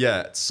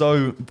 Yeah.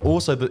 So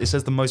also, it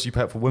says the most you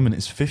pay up for women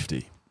is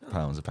 £50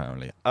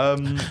 apparently.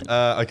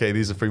 Okay,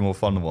 these are three more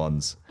fun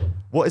ones.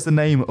 What is the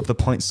name of the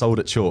pint sold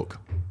at Chalk?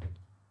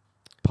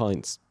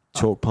 Pints.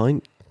 Chalk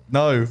pint.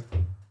 No.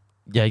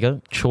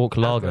 Jaeger. Chalk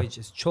lager.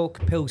 Outrageous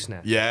chalk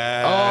pilsner.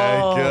 Yeah.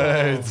 Oh.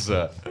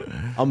 Good.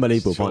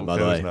 Unbelievable Chalk pint, by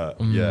the way. Pilsner.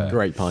 Yeah.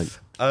 Great pint.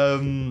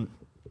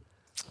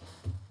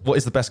 What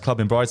is the best club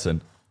in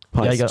Brighton?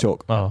 Pints. Jaeger.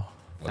 Chalk. Oh.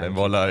 Well, then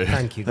Rollo.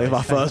 Thank you. I think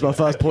guys. my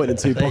first point in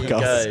two There you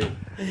podcasts.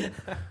 go.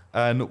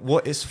 And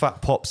what is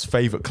Fat Pop's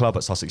favourite club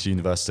at Sussex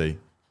University?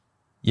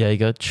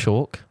 Jaeger.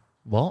 Chalk.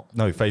 What?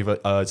 No, favourite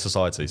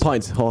society.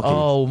 Pints, hockey.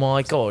 Oh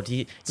my God!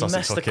 You Sussex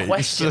messed the hockey.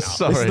 question up.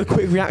 Sorry. This is the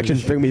quick reaction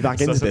to bring me back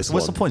into Sussex- this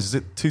What's one. the point? Is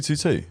it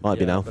 2-2-2? Might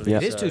be Yeah, I now. believe Yeah.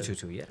 It is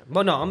 2-2-2, yeah.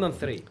 Well, no, I'm on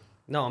 3.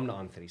 No, I'm not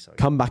on 3, sorry.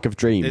 Comeback of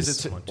dreams.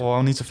 Is it? Well,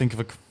 I'll need to think of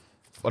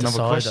another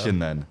Decider. question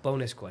then.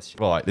 Bonus question.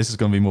 Right, this is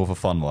going to be more of a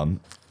fun one.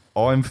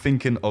 I'm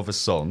thinking of a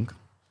song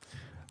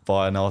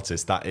by an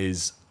artist that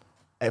is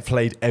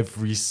played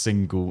every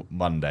single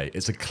Monday.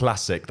 It's a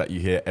classic that you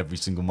hear every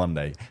single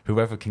Monday.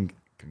 Whoever can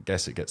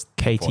guess it gets the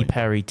Katy point.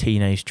 Perry,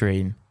 Teenage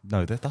Dream.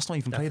 No, that's not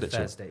even played That's at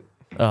all. Thursday.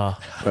 Ah,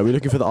 Are we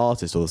looking for the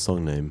artist or the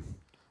song name?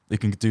 You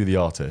can do the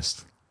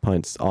artist.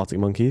 Pints, Arctic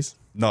Monkeys.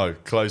 No,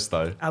 close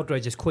though.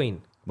 Outrageous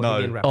Queen. No.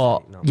 Bohemian oh,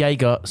 Rhapsody. No.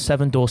 Jaeger,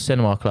 Seven Door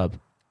Cinema Club.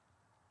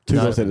 Two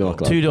No. Doors Cinema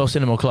Club. Two Door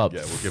Cinema Club.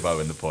 Yeah, we'll give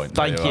Owen the point.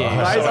 Thank There you. are.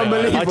 That is Sorry.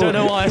 unbelievable. I don't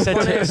know why I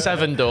said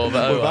Seven Door,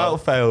 but oh Without well.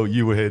 fail,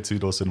 you will hear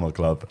 2-Door Cinema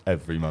Club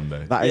every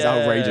Monday. That is Yeah.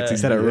 outrageous. He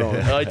said it wrong.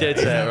 I did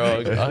say it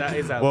wrong. That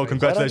is Well, outrageous.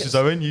 congratulations,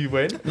 Owen. You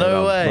win.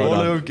 No way. Well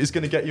done. Rollo is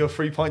going to get you a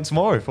free pint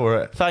tomorrow for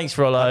it. Thanks,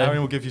 And Arian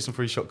Rollo. will give you some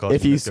free shot cards.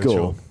 If you Let's go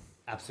score,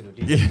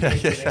 Absolutely.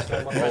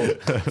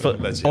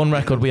 Legend. On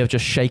record, we have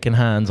just shaken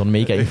hands on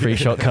me getting free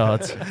shot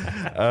cards.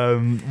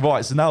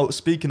 Right, so now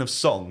speaking of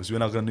songs, we're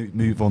now going to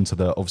move on to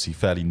the obviously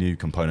fairly new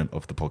component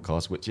of the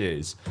podcast, which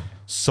is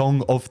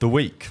Song of the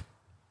Week.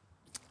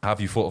 Have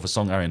you thought of a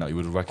song, Arian, that you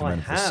would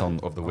recommend for Song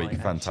of the Week?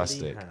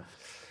 Fantastic.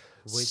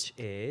 Which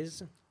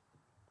is...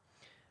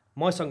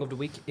 My Song of the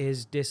Week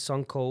is this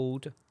song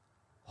called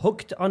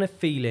Hooked on a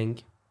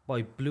Feeling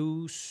by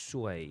Blue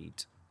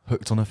Suede.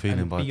 Hooked on a Feeling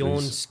and by Beyond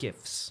Blues.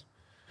 Skiffs.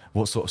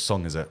 What sort of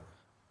song is it?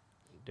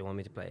 Do you want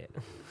me to play it?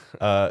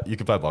 You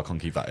can play it, but I can't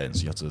keep that in,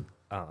 so you have to...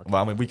 Oh, okay.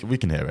 Well, I mean, we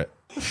can hear it.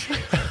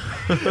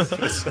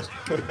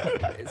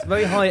 It's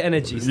very high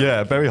energy. So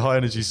Yeah, very high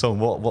energy song.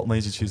 What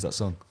made you choose that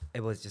song?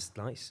 it was just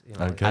nice. You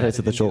know, Okay. Add it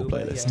to the didn't short do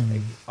it, playlist. yeah.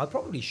 I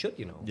probably should,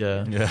 you know.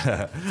 Yeah.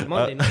 Yeah, It's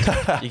Monday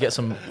night. You get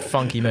some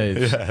funky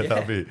moves. yeah,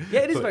 that'd be... Yeah,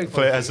 it is very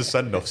Play it funky. as a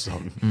send-off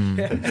song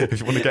if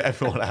you want to get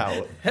everyone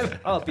out.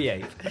 I'll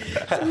behave.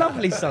 It's a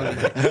lovely song.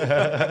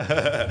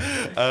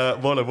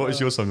 Rollo, what is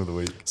your Song of the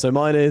Week? So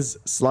mine is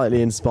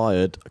slightly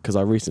inspired because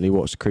I recently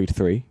watched Creed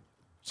 3.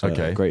 So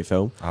Okay. Great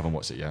film. I haven't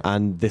watched it yet.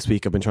 And this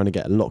week I've been trying to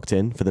get locked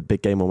in for the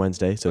big game on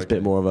Wednesday. So it's a bit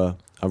Okay. more of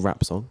a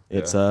rap song.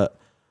 It's Yeah.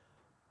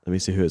 let me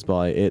see who it's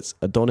by. It's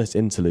Adonis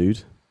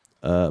Interlude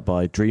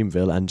by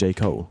Dreamville and J.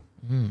 Cole.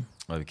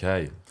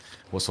 Okay.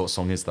 What sort of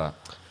song is that?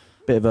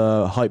 Bit of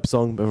a hype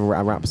song, bit of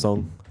a rap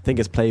song. I think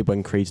it's played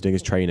when Creed's doing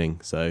his training.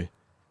 So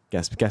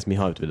guess me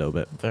hyped a little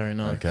bit. Very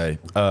nice. Okay.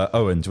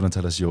 Owen, do you want to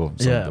tell us your Song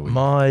of Yeah, the Week?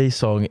 my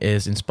song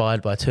is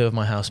inspired by two of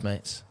my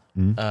housemates.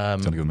 Do you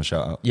want to give them a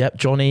shout out? Yep,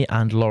 Johnny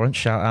and Lawrence,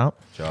 shout out.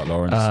 Shout out,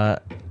 Lawrence.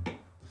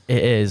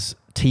 It is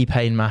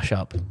T-Pain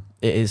mashup.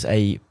 It is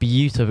a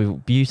beautiful,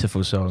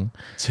 beautiful song.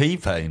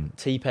 T-Pain.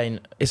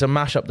 T-Pain. It's a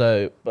mashup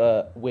though,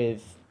 but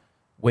with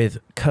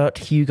Kurt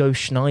Hugo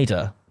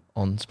Schneider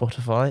on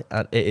Spotify,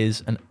 and it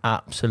is an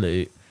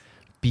absolute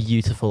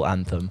beautiful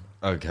anthem.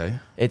 Okay.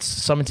 It's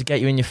something to get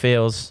you in your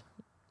feels.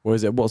 What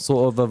is it? What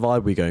sort of a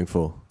vibe we going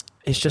for?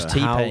 It's just Like a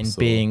T-Pain house or-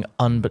 being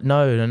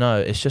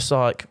no. It's just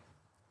like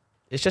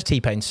it's just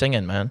T-Pain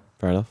singing, man.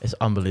 Fair enough. It's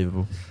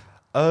unbelievable.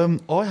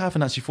 I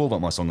haven't actually thought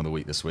about my Song of the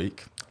Week this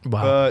week.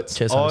 Wow. But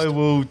Cheers, I host.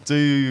 will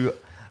do... do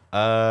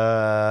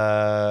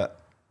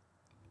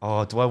I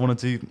want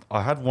to do...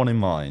 I had one in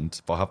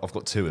mind, but I've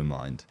got two in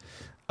mind.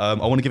 I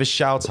want to give a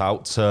shout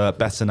out to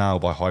Better Now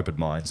by Hybrid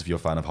Minds, if you're a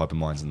fan of Hybrid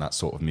Minds and that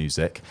sort of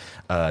music.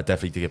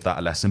 Definitely give that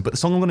a lesson. But the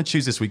song I'm going to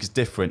choose this week is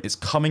different. It's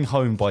Coming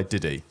Home by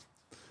Diddy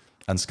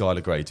and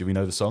Skylar Grey. Do we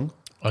know the song?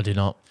 I do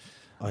not.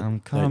 I I'm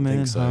don't coming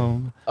think so.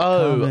 home.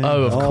 Oh,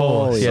 of Oh,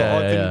 course. yeah. So Yeah,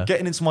 I've been yeah.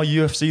 getting into my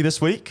UFC this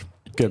week.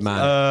 Good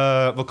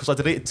man. Because I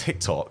deleted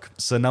TikTok,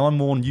 so now I'm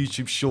more on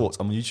YouTube Shorts.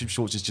 YouTube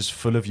Shorts is just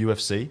full of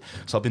UFC.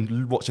 So I've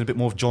been watching a bit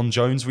more of John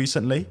Jones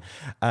recently.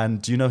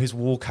 And do you know his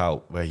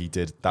walkout where he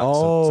did that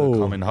to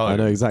Coming Home? I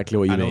know exactly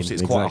what you And mean. obviously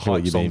it's exactly quite a what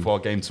hype you song mean. for our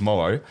game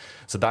tomorrow.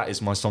 So that is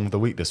my Song of the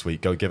Week this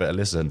week. Go give it a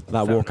listen.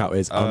 That walkout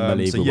is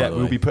unbelievable. So yeah, by the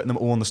we'll way. be putting them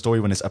all on the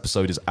story when this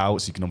episode is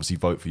out. So you can obviously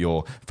vote for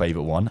your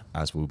favourite one,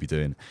 as we'll be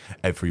doing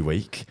every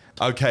week.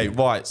 Okay,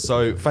 right.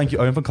 So thank you,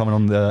 Owen, for coming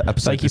on the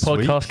episode Thank you, this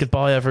podcast. week.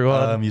 Goodbye,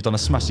 everyone. You've done a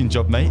smashing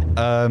job, mate.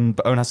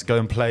 But Owen has to go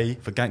and play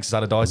for Gangsters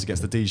Allardyce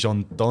against the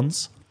Dijon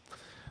Dons.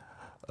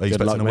 Are you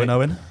Good expecting luck, a win, mate.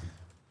 Owen?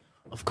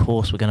 Of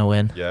course, we're gonna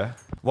win. Yeah.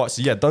 Right,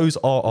 so yeah, those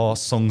are our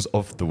songs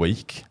of the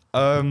week.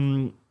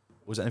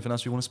 Was there anything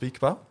else we want to speak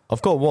about?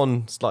 I've got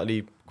one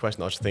slightly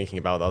question I was thinking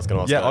about that I was going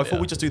to ask Yeah, I earlier. thought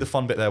we'd just do the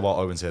fun bit there while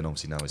Owen's here, and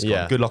obviously now he's Yeah.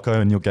 gone. Good luck,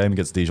 Owen, in your game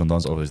against Dijon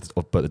Dons,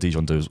 but the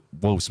Dijon Dons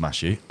will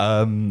smash you.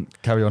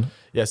 Carry on.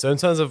 Yeah, so in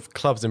terms of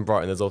clubs in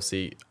Brighton, there's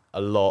obviously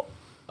a lot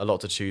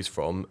to choose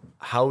from.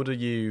 How do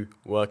you,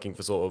 working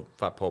for sort of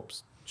Fat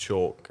Pop's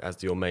Chalk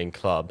as your main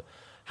club,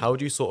 how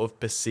do you sort of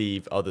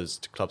perceive others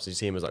to clubs? Do you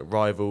see them as like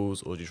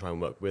rivals, or do you try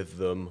and work with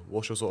them?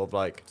 What's your sort of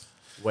like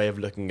way of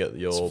looking at It's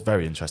your a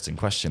very interesting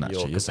question,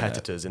 actually, your isn't it?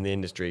 competitors in the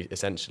industry,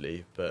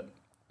 essentially, but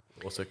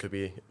also could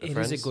be It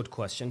friends? is a good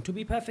question. To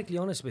be perfectly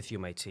honest with you,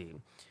 my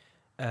team,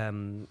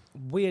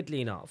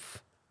 weirdly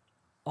enough,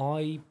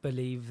 I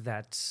believe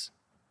that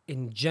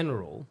in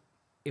general,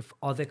 if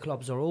other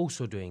clubs are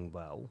also doing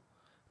well,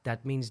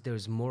 that means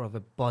there's more of a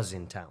buzz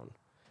in town.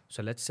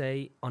 So let's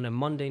say on a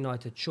Monday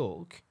night at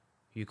Chalk,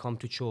 you come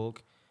to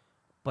Chalk,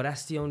 but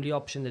that's the only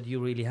option that you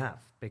really have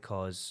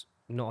because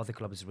no other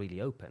club is really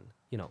open.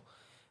 You know,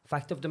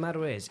 fact of the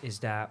matter is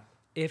that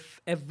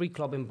if every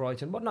club in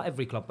Brighton, well, not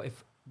every club, but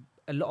if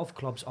a lot of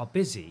clubs are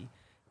busy,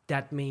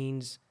 that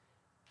means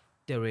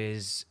there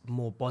is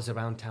more buzz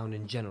around town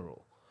in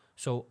general.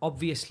 So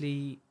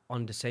obviously,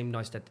 on the same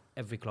nights that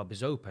every club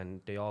is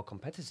open, they are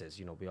competitors.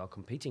 You know, we are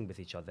competing with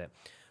each other.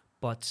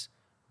 But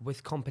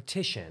with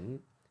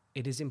competition,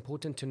 it is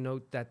important to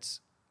note that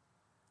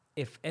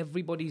if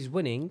everybody's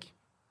winning,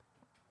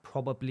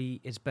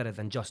 probably it's better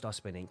than just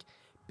us winning,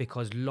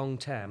 because long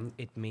term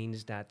it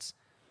means that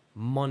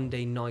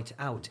Monday night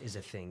out is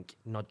a thing,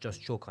 not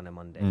just Chalk on a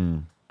Monday.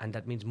 And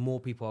that means more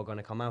people are going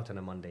to come out on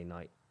a Monday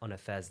night, on a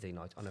Thursday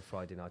night, on a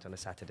Friday night, on a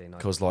Saturday night.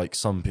 Because like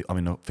some people, I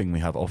mean, the thing we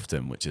have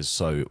often, which is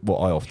so, what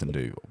I often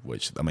do,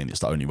 which, I mean, it's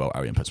the only role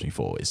Arian puts me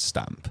for, is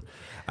stamp.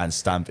 And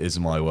stamp is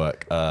my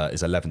work,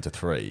 is 11 to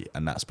 3.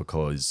 And that's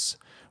because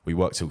we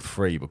work till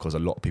 3 because a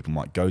lot of people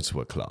might go to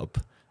a club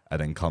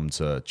and then come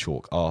to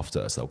Chalk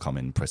after. So they'll come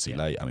in pretty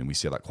late. I mean, we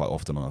see that quite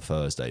often on a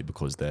Thursday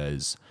because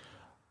there's,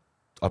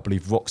 I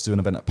believe Rock's do an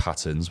event at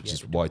Patterns, which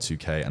is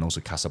Y2K, and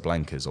also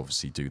Casablanca's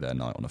obviously do their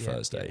night on a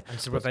Thursday. And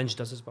so Revenge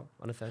does as well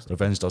on a Thursday.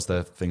 Revenge does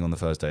their thing on the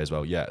Thursday as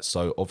well, yeah.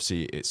 So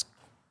obviously it's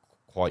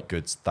quite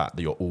good that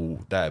you're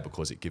all there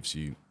because it gives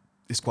you,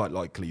 it's quite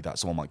likely that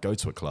someone might go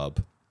to a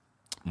club,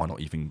 might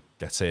not even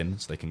get in,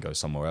 so they can go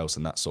somewhere else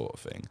and that sort of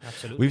thing.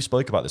 Absolutely. We've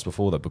spoke about this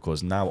before though,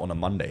 because now on a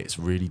Monday it's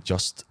really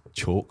just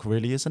Chalk,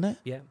 really, isn't it?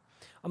 Yeah.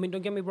 I mean,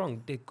 don't get me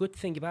wrong. The good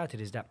thing about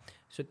it is that,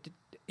 so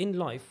in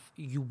life,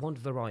 you want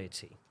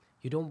variety.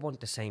 You don't want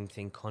the same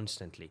thing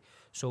constantly.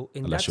 So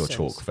in Unless that you're a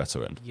sense, Chalk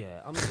veteran.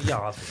 Yeah, I mean, yeah,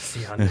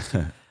 obviously, I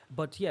understand.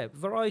 But yeah,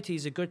 variety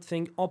is a good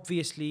thing.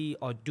 Obviously,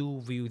 I do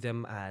view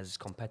them as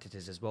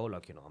competitors as well.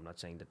 Like, you know, I'm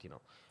not saying that, you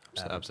know,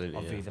 Absolutely,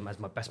 I view them as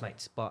my best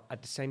mates. But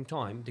at the same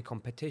time, the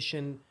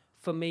competition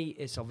for me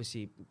is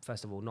obviously,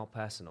 first of all, not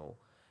personal.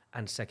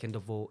 And second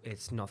of all,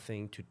 it's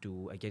nothing to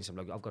do against them.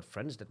 Like, I've got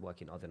friends that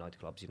work in other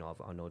nightclubs. You know,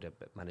 I know the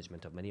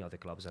management of many other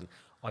clubs, and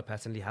I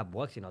personally have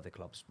worked in other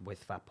clubs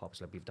with Fat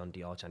Pops. Like, we've done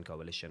the Arch and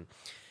Coalition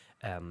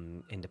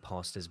in the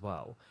past as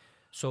well.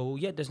 So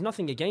yeah, there's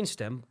nothing against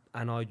them,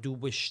 and I do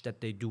wish that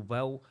they do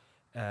well.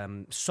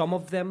 Some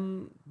of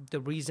them,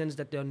 the reasons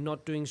that they're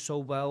not doing so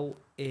well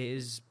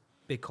is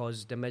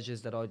because the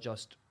measures that I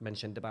just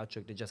mentioned about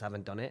Chuck, they just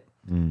haven't done it.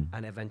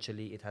 And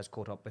eventually it has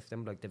caught up with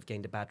them. Like, they've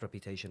gained a bad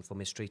reputation for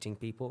mistreating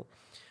people.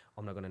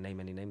 I'm not going to name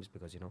any names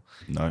because, you know.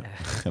 No,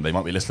 they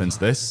might be listening to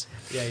this.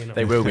 Yeah, you know.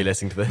 They will be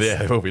listening to this.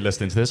 Yeah, they will be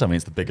listening to this. I mean,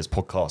 it's the biggest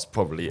podcast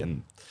probably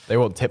in They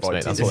want tips,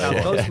 mate. That's in the what South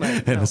they want. Coast,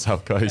 mate. in No. the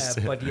South Coast.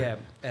 But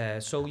yeah,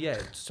 so yeah,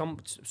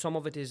 some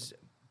of it is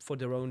for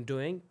their own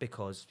doing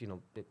because, you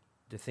know,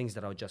 the things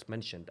that I just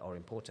mentioned are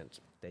important.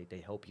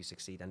 They help you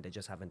succeed, and they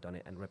just haven't done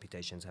it. And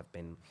reputations have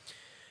been,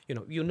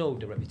 you know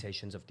the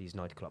reputations of these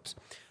nightclubs.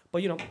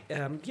 But, you know,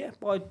 yeah,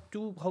 I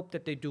do hope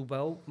that they do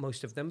well,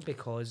 most of them,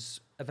 because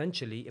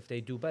eventually, if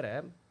they do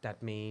better,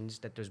 that means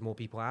that there's more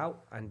people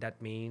out, and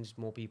that means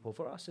more people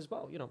for us as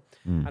well, you know.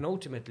 And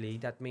ultimately,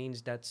 that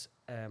means that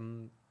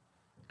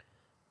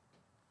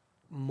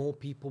more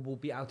people will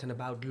be out and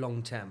about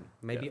long term.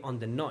 Maybe on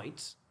the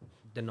nights,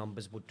 the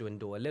numbers would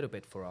dwindle a little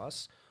bit for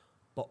us,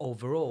 but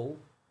overall,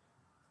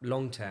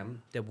 long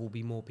term, there will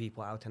be more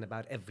people out and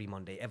about every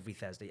Monday, every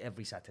Thursday,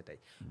 every Saturday,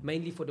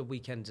 mainly for the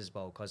weekends as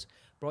well. Because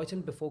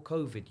Brighton before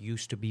COVID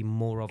used to be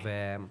more of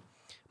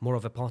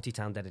a party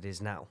town than it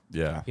is now.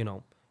 Yeah. You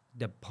know,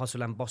 the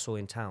hustle and bustle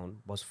in town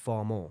was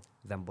far more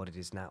than what it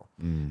is now,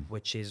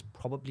 which is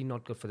probably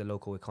not good for the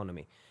local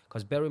economy.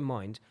 Because bear in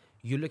mind,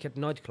 you look at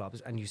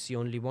nightclubs and you see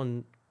only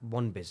one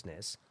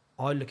business.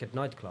 I look at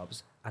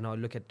nightclubs and I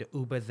look at the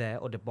Uber there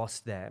or the bus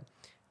there,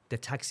 the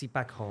taxi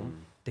back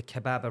home, the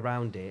kebab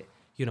around it.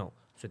 You know,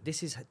 so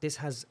this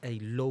has a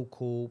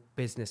local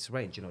business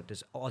range. You know,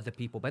 there's other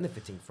people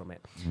benefiting from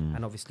it,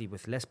 and obviously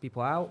with less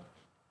people out,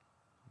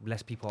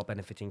 less people are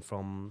benefiting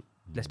from,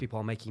 less people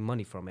are making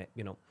money from it.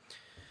 You know,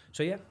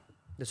 so yeah,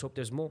 let's hope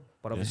there's more.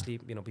 But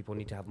obviously, you know, people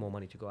need to have more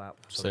money to go out.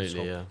 So let's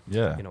Absolutely, hope,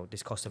 Yeah. you know,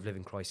 this cost of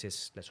living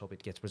crisis. Let's hope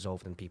it gets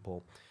resolved and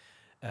people,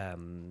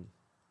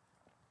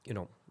 you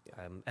know,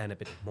 earn a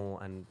bit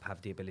more and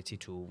have the ability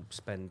to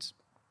spend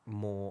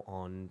more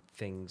on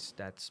things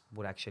that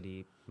would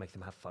actually make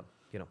them have fun.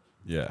 You know.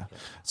 Yeah.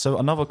 So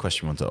another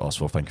question I wanted to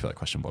ask, well, thank you for that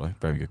question, Rollo.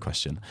 Very good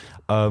question.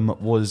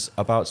 Was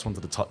about, just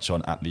wanted to touch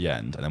on at the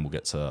end, and then we'll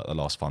get to the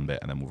last fun bit,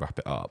 and then we'll wrap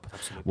it up.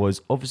 Absolutely.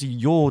 Was obviously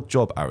your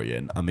job,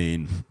 Arian. I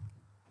mean,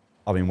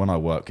 when I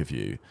work with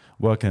you,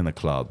 working in a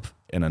club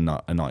in a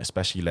night,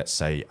 especially let's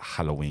say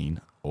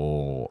Halloween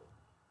or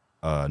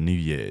New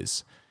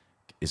Year's,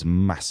 is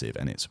massive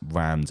and it's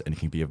rammed and it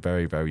can be a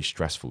very, very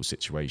stressful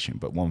situation.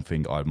 But one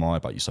thing I admire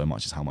about you so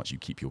much is how much you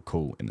keep your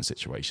cool in the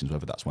situations,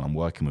 whether that's when I'm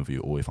working with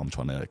you or if I'm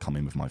trying to come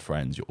in with my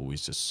friends. You're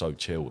always just so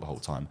chill the whole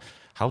time.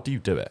 How do you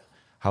do it?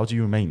 How do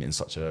you remain in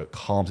such a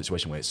calm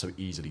situation where it's so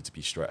easily to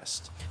be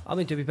stressed? I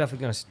mean, to be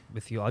perfectly honest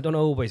with you, I don't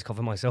always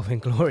cover myself in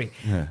glory.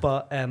 Yeah.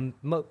 But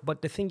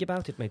the thing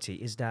about it, matey,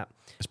 is that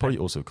It's probably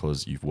also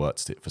because you've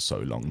worked it for so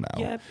long now.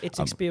 yeah, it's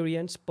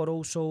experience, but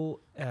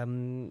also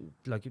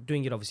like you're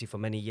doing it obviously for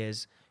many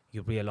years.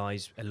 You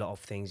realize a lot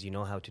of things, you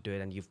know how to do it,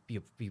 and you've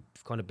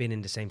kind of been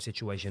in the same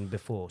situation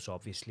before, so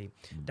obviously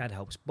that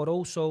helps. But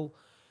also,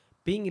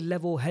 being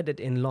level-headed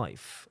in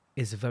life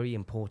is very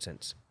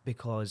important,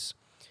 because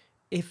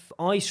if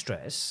I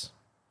stress,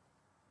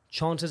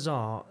 chances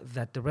are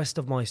that the rest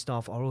of my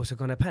staff are also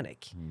going to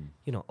panic.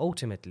 You know,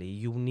 ultimately,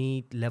 you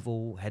need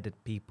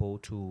level-headed people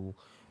to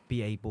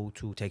be able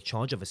to take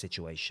charge of a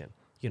situation,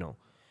 you know.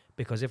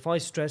 Because if I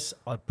stress,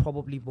 I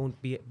probably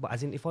won't be,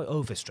 as in if I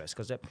overstress,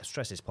 because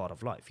stress is part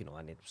of life, you know,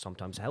 and it's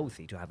sometimes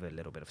healthy to have a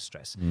little bit of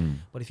stress.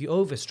 But if you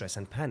overstress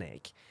and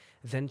panic,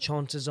 then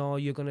chances are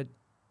you're going to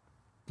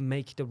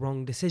make the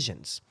wrong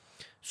decisions.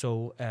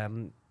 So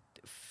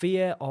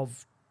fear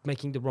of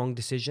making the wrong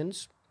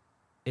decisions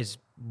is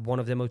one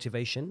of the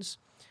motivations.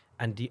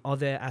 And the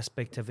other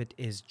aspect of it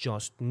is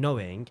just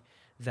knowing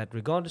that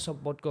regardless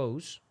of what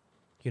goes,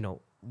 you know,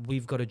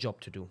 we've got a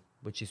job to do,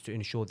 which is to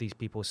ensure these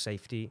people's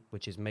safety,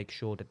 which is make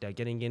sure that they're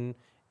getting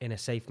in a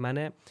safe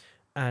manner.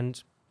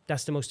 And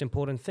that's the most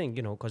important thing,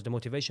 you know, because the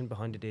motivation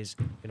behind it is,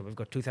 you know, we've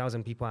got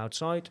 2,000 people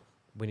outside.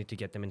 We need to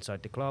get them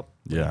inside the club.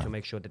 We need to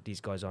make sure that these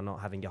guys are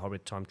not having a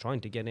horrid time trying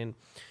to get in.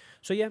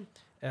 So, yeah,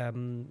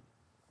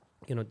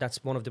 you know,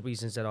 that's one of the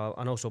reasons that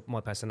and also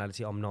my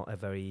personality, I'm not a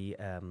very,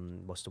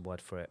 what's the word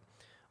for it?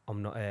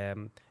 I'm not,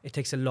 it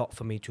takes a lot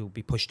for me to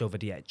be pushed over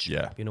the edge.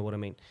 Yeah. You know what I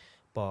mean?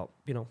 But,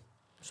 you know,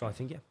 so I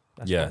think, yeah.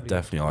 Yeah,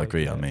 definitely. I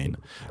agree. I mean,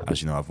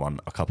 as you know, I've run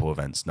a couple of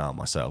events now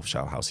myself,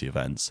 Shout Housey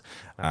events.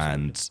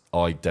 Absolutely. And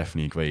I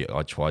definitely agree.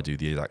 I try to do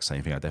the exact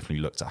same thing. I definitely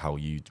looked at how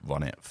you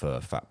run it for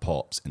Fat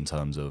Pops in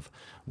terms of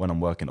when I'm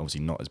working,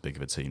 obviously not as big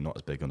of a team, not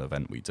as big an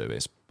event we do.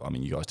 I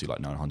mean, you guys do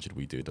like 900,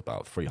 we do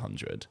about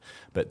 300.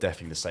 But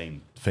definitely the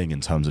same thing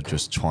in terms of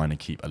just trying to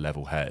keep a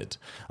level head.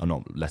 I'm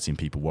not letting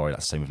people worry.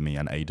 That's the same with me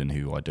and Aidan,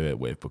 who I do it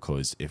with,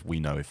 because if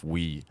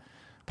we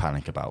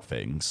panic about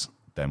things,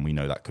 then we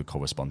know that could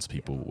correspond to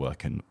people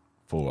working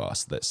for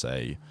us. Let's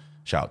say,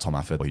 shout out Tom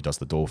Afford, who does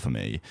the door for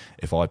me.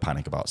 If I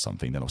panic about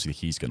something, then obviously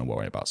he's going to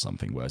worry about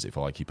something. Whereas if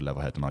I keep a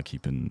level head and I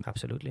keep in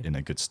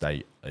a good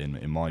state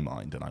in my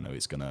mind, then I know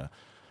it's going to,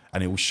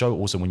 and it will show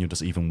also when you're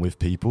just even with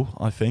people.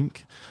 I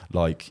think,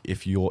 like,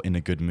 if you're in a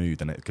good mood,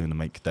 then it's going to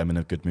make them in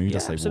a good mood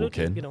as they walk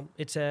in. You know,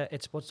 it's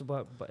what's the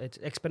word? But it's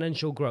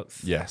exponential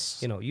growth. Yes.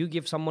 You know, you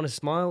give someone a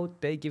smile,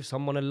 they give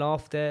someone a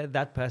laughter.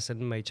 That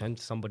person may change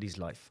somebody's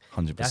life.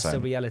 100%. That's the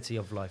reality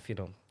of life. You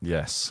know.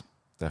 Yes,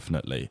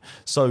 definitely.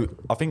 So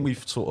I think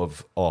we've sort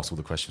of asked all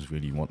the questions we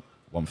really want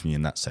from you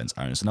in that sense,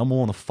 Arian. So now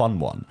more on a fun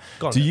one.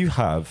 Do you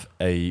have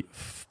a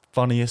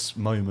funniest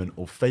moment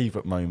or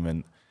favourite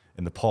moment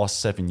in the past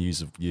 7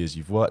 years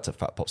you've worked at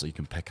Fat Pops that you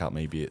can pick out?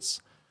 Maybe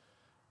it's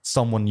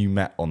someone you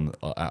met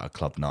at a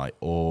club night,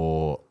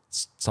 or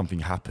something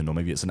happened, or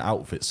maybe it's an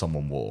outfit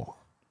someone wore.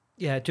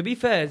 Yeah, to be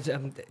fair,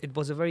 it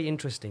was a very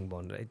interesting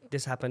one.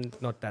 This happened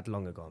not that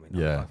long ago. I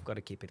mean, I've got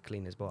to keep it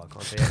clean as well. I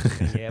can't say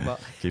everything here, but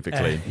keep it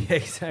clean.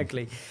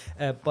 Exactly.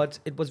 But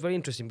it was very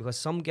interesting because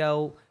some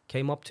girl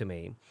came up to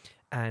me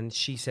and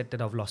she said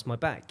that I've lost my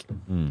bag.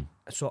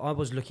 So I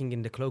was looking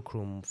in the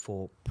cloakroom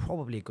for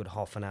probably a good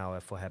half an hour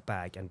for her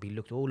bag, and we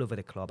looked all over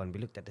the club and we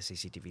looked at the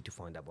CCTV to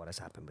find out what has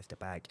happened with the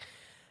bag.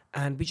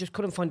 And we just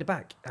couldn't find the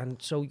bag.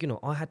 And so, you know,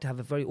 I had to have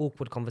a very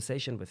awkward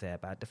conversation with her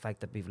about the fact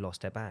that we've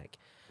lost her bag.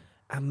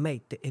 And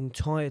mate, the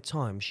entire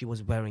time she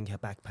was wearing her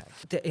backpack.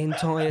 The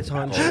entire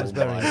time she was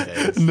wearing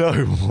it. No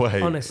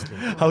way. Honestly.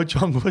 How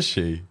drunk was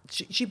she?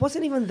 She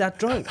wasn't even that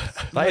drunk.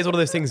 That is one of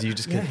those things you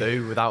just can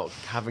do without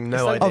having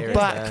no It's like idea. A it's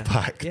there.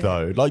 backpack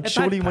though. Like, A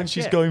surely when backpack,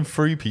 she's going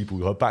through people,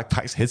 her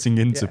backpack's hitting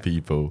into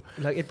people.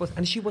 Like it was,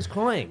 and she was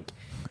crying.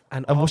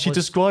 And was she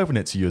describing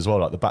it to you as well,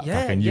 like the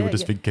backpack, and you were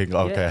just thinking,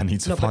 okay, I need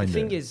to find it? But the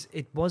thing is,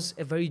 it was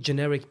a very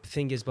generic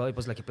thing as well. It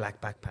was like a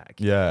black backpack.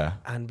 Yeah.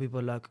 And we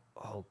were like,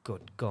 oh,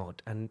 good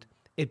God. And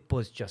it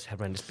was just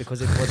horrendous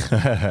because it was.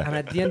 And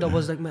at the end, I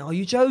was like, man, are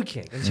you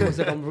joking? And she was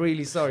like, I'm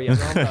really sorry. And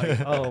I'm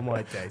like, oh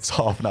my days. It's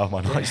half an hour of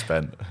my night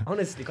spent.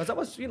 Honestly, because I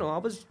was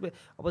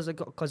like,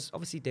 because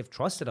obviously they've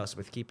trusted us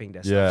with keeping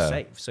their stuff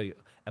safe. So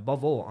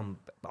above all, I'm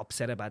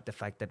upset about the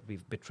fact that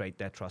we've betrayed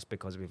their trust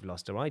because we've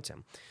lost their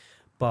item.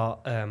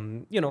 But,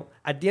 you know,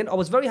 at the end, I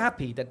was very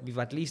happy that we've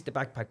at least the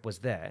backpack was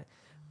there.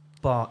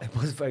 But it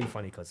was very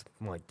funny because,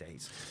 my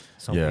days,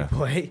 some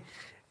people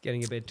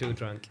getting a bit too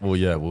drunk. Well,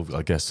 yeah,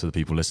 I guess to the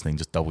people listening,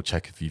 just double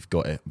check if you've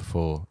got it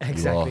before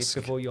you ask.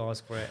 Before you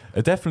ask for it.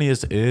 It definitely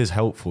is. It is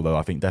helpful, though.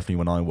 I think definitely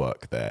when I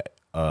work there,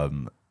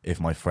 if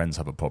my friends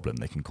have a problem,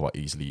 they can quite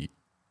easily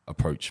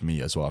approach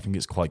me as well. I think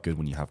it's quite good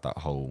when you have that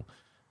whole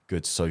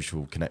good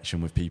social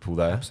connection with people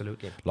there.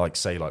 Absolutely. Like,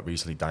 say, like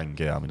recently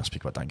Dangir, I mean, I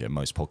speak about Dangir in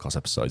most podcast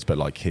episodes, but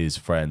like his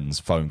friend's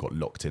phone got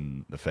locked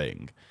in the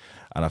thing.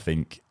 And I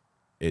think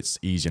it's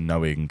easier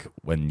knowing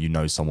when you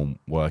know someone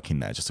working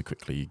there just to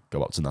quickly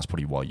go up to them. That's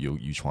probably why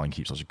you try and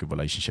keep such a good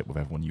relationship with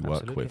everyone you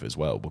work with as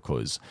well,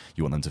 because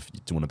you want them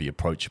to want to be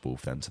approachable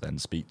for them to then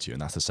speak to you.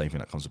 And that's the same thing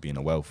that comes with being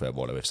a welfare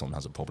Rollo. If someone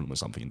has a problem with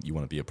something, you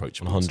want to be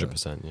approachable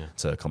 100%,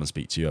 to come and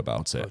speak to you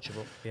about it.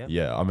 Approachable, yeah.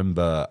 Yeah, I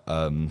remember,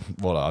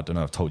 Rollo, I don't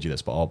know if I've told you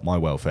this, but my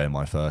welfare in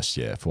my first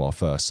year for our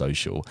first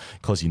social,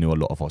 because you knew a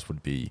lot of us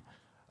would be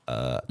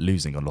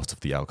losing a lot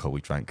of the alcohol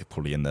we drank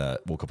probably in the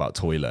walkabout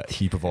toilet,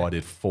 he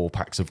provided 4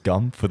 packs of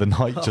gum for the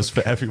night just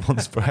for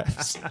everyone's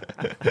breaths.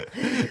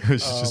 It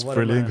was just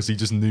brilliant because he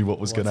just knew what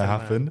was going to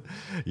happen.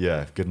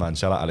 Yeah, good man.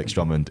 Shout out Alex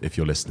Drummond if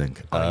you're listening.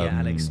 Yeah,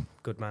 Alex,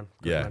 good man.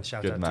 Good man.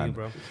 Shout out to you,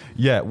 bro.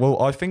 Yeah,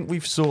 well, I think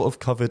we've sort of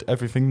covered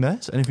everything there.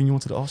 Is there anything you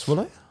wanted to ask,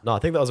 Rollo? No, I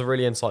think that was a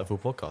really insightful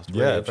podcast.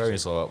 Really very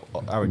so.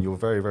 Aaron, you're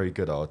very, very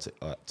good at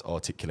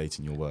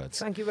articulating your words.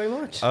 Thank you very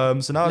much.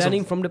 So now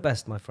learning from the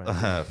best, my friend.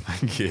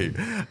 Thank you.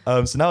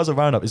 So now as a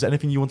roundup, is there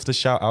anything you wanted to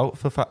shout out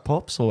for Fat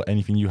Pops, or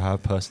anything you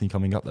have personally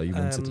coming up that you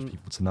wanted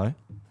people to know?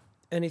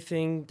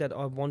 Anything that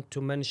I want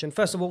to mention?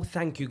 First of all,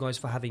 thank you guys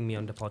for having me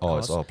on the podcast. Oh,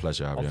 it's our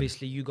pleasure.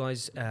 Obviously, you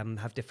guys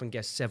have different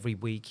guests every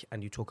week,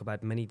 and you talk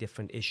about many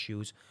different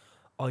issues.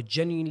 I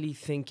genuinely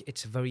think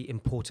it's very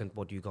important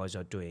what you guys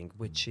are doing,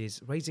 which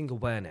is raising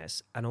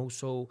awareness and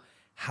also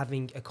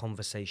having a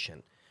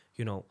conversation.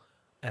 You know,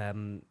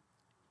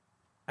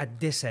 at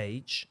this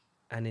age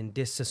and in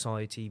this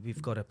society,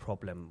 we've got a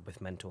problem with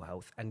mental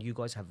health, and you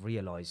guys have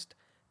realized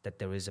that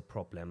there is a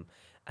problem,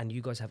 and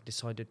you guys have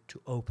decided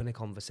to open a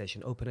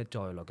conversation, open a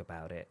dialogue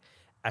about it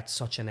at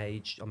such an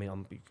age. I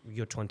mean,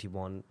 you're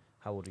 21.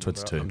 How old are you?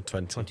 22. I'm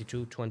 20.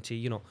 22, 20.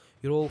 You know,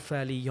 you're all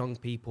fairly young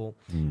people.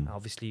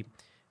 Obviously,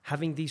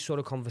 having these sort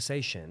of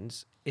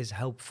conversations is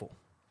helpful.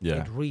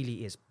 Yeah. It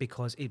really is,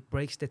 because it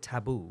breaks the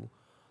taboo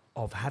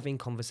of having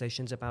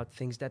conversations about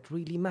things that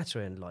really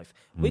matter in life.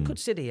 We could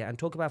sit here and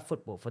talk about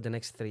football for the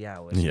next 3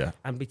 hours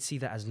and we'd see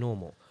that as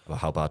normal. Well,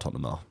 how bad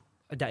Tottenham are?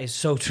 That is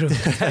so true.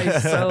 That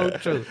is so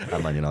true.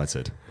 And Man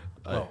United.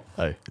 Oh.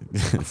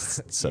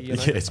 So,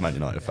 it's Man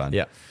United fan.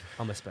 Yeah.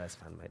 I'm a Spurs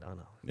fan, mate. I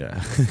know.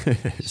 Yeah.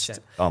 Shit.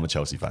 I'm a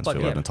Chelsea fan, so But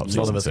we're yeah, in the top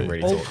none of us two. can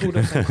really All talk.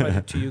 kudos and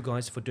credit to you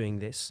guys for doing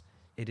this.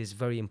 It is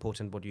very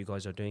important what you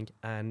guys are doing,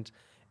 and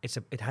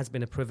it has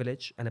been a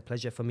privilege and a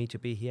pleasure for me to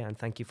be here, and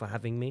thank you for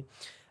having me.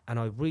 And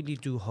I really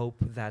do hope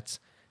that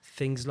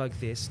things like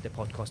this, the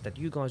podcast that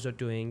you guys are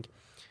doing,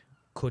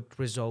 could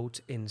result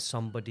in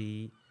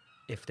somebody,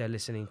 if they're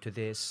listening to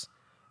this,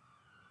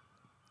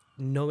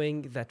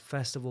 knowing that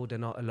first of all they're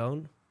not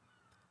alone,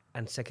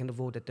 and second of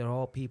all that there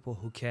are people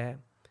who care,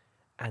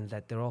 and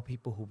that there are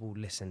people who will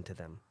listen to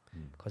them,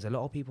 because a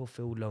lot of people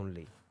feel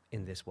lonely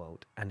in this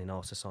world and in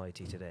our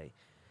society today.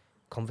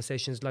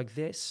 Conversations like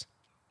this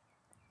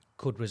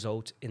could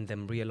result in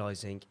them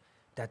realizing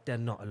that they're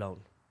not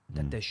alone,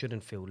 that they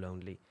shouldn't feel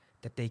lonely,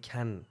 that they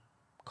can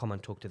come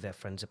and talk to their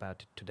friends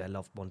about it, to their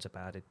loved ones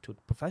about it, to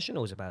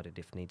professionals about it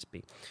if needs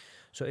be.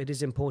 So it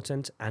is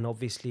important. And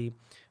obviously,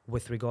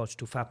 with regards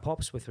to Fat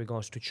Pops, with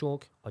regards to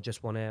Chalk, I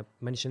just want to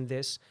mention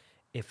this.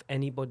 If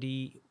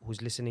anybody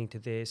who's listening to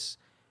this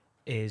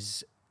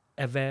is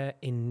ever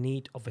in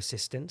need of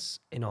assistance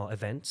in our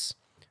events,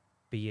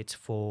 be it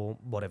for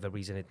whatever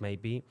reason it may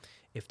be,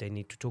 if they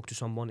need to talk to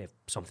someone, if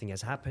something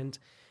has happened,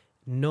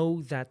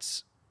 know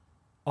that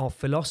our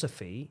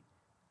philosophy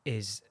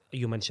is,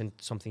 you mentioned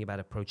something about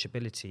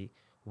approachability.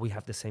 We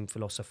have the same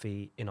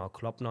philosophy in our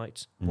club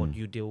nights. What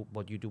you do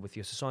with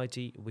your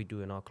society, we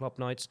do in our club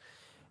nights.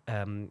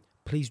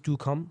 Please do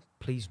come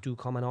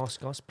and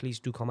ask us. Please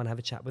do come and have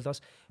a chat with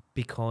us,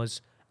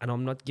 because, and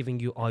I'm not giving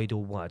you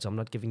idle words, I'm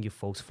not giving you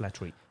false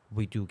flattery.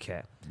 We do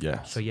care.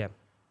 Yeah. So yeah,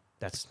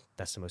 that's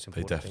the most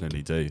They important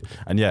definitely do.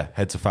 And yeah,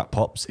 head to Fat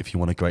Pops if you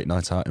want a great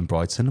night out in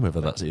Brighton, whether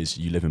that is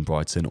you live in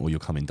Brighton or you're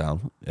coming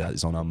down. That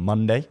is on a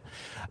Monday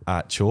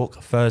at Chalk,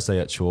 Thursday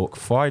at Chalk,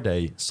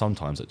 Friday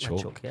sometimes at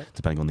Chalk, yeah.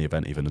 depending on the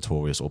event, either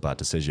Notorious or Bad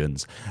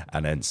Decisions,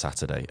 and then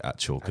Saturday at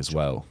Chalk as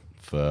well.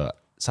 For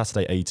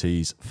Saturday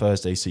 80s,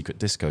 Thursday Secret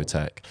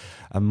Discotheque,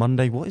 and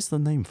Monday, what is the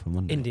name for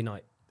Monday? Indie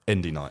night.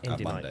 Indie night at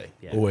Indie night, Monday.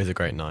 yeah. Always a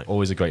great night.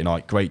 Always a great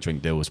night. Great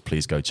drink deals.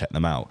 Please go check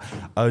them out.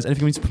 Is there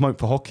anything we need to promote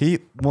for hockey?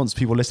 Once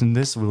people listen to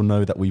this, we will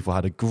know that we've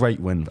had a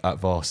great win at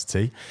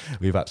varsity.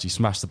 We've actually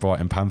smashed the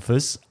Brighton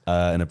Panthers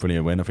in a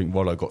brilliant win. I think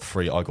Rollo got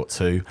 3, I got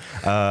 2.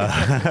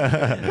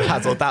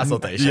 That's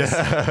audacious.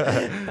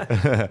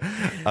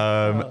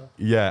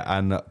 Yeah,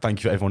 and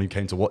thank you for everyone who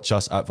came to watch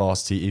us at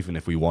varsity. Even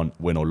if we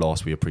win or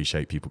lost, we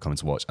appreciate people coming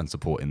to watch and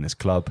supporting this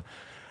club.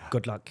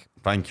 Good luck.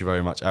 Thank you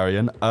very much,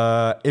 Arian.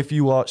 If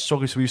you are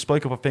struggling, so we've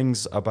spoken about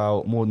things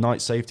about more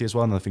night safety as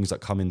well, and the things that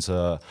come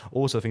into,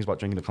 also things about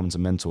drinking that come into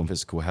mental and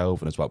physical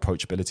health, and it's about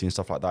approachability and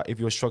stuff like that. If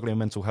you're struggling with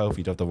mental health,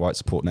 you don't have the right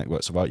support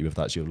networks about you, if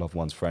that's your loved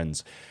ones,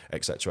 friends,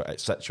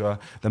 etc.,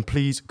 then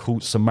please call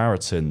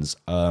Samaritans.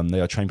 They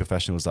are trained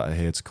professionals that are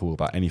here to call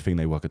about anything.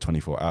 They work at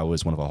 24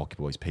 hours. One of our hockey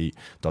boys, Pete,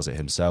 does it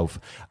himself.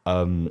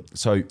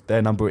 So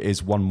their number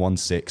is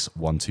 116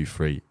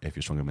 123 if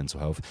you're struggling with mental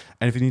health.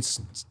 And if you need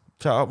to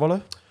shout out,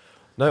 Rollo?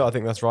 No, I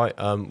think that's right.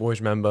 Always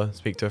remember,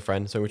 speak to a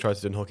friend. So we tried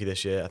to do in hockey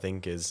this year, I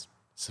think, is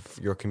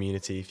your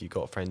community. If you've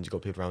got friends, you've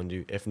got people around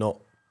you. If not,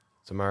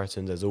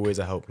 Samaritans, there's always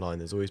a helpline.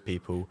 There's always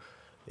people.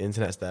 The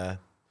internet's there.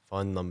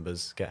 Find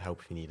numbers, get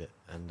help if you need it.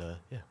 And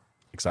yeah.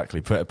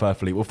 Exactly, put it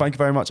perfectly. Well, thank you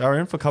very much,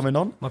 Arian, for coming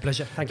on. My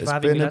pleasure. Thank you for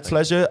having me. It's been a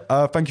pleasure.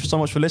 Thank you so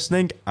much for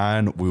listening,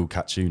 and we'll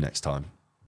catch you next time.